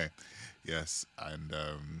 But anyway, yes, and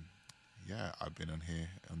I've been on here,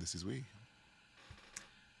 and this is we.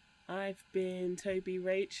 I've been Toby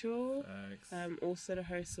Rachel. Thanks. Also the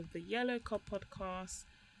host of the Yellow Cop podcast.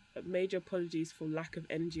 Major apologies for lack of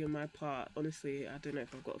energy on my part. Honestly, I don't know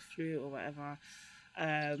if I've got a flu or whatever.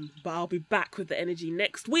 But I'll be back with the energy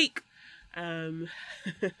next week. And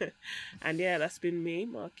yeah, that's been me,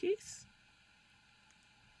 Marquise.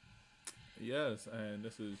 Yes, and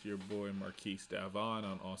this is your boy Marquise Davon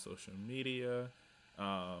on all social media.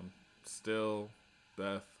 Still,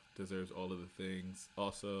 Beth deserves all of the things.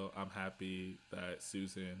 Also, I'm happy that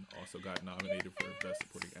Susan also got nominated for Best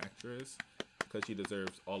Supporting Actress because she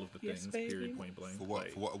deserves all of the Yes, things. baby. Period. Point blank. For what?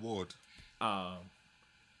 Like, For what award?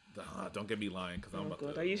 don't get me lying because I'm Oh about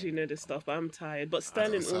god, to. I usually know this stuff, but I'm tired. But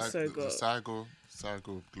Sterling also got. Saigo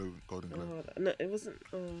Golden Globe. Oh, no, it wasn't.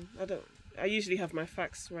 I don't. I usually have my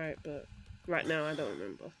facts right, but right now I don't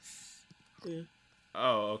remember. Yeah.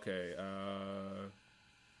 Oh, okay.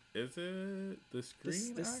 Is it the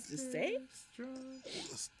Screen the Actors SAGs? Strike?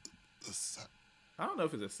 I don't know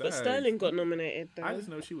if it's a SAG. But Sterling got nominated though. I just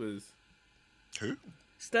know she was. Who?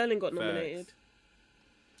 Sterling got Facts. nominated.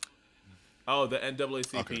 Oh, the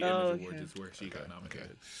NAACP Okay. Image Oh, Awards okay. is where she got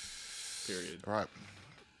nominated. Period. All right.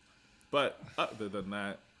 But other than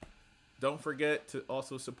that, don't forget to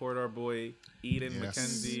also support our boy Eden Yes.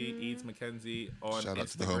 McKenzie, Eads McKenzie on Shout out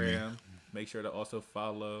to the homie. Instagram. Make sure to also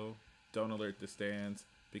follow Don't Alert the Stands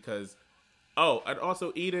because and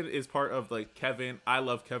also Eden is part of like Kevin. I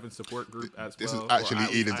love Kevin support group as This well. is actually Or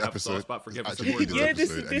I Eden's have a soft episode. spot for It's Kevin actually support Eden's group. Yeah,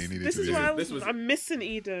 this episode, and he needed this to is be why here. This was- I'm missing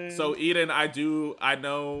Eden. So Eden, I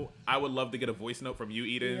know I would love to get a voice note from you,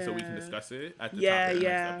 Eden, so we can Yeah. discuss it at the yeah, top of the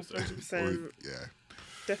yeah, next episode. 100%. Yeah.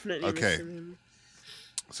 Definitely Okay. missing him.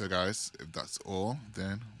 So guys, if that's all,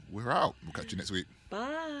 then we're out. We'll catch you next week.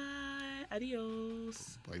 Bye.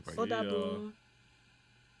 Adios. Bye bye. See ya. Odabo.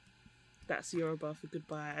 That's Yoruba for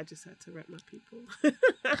goodbye. I just had to rep my people.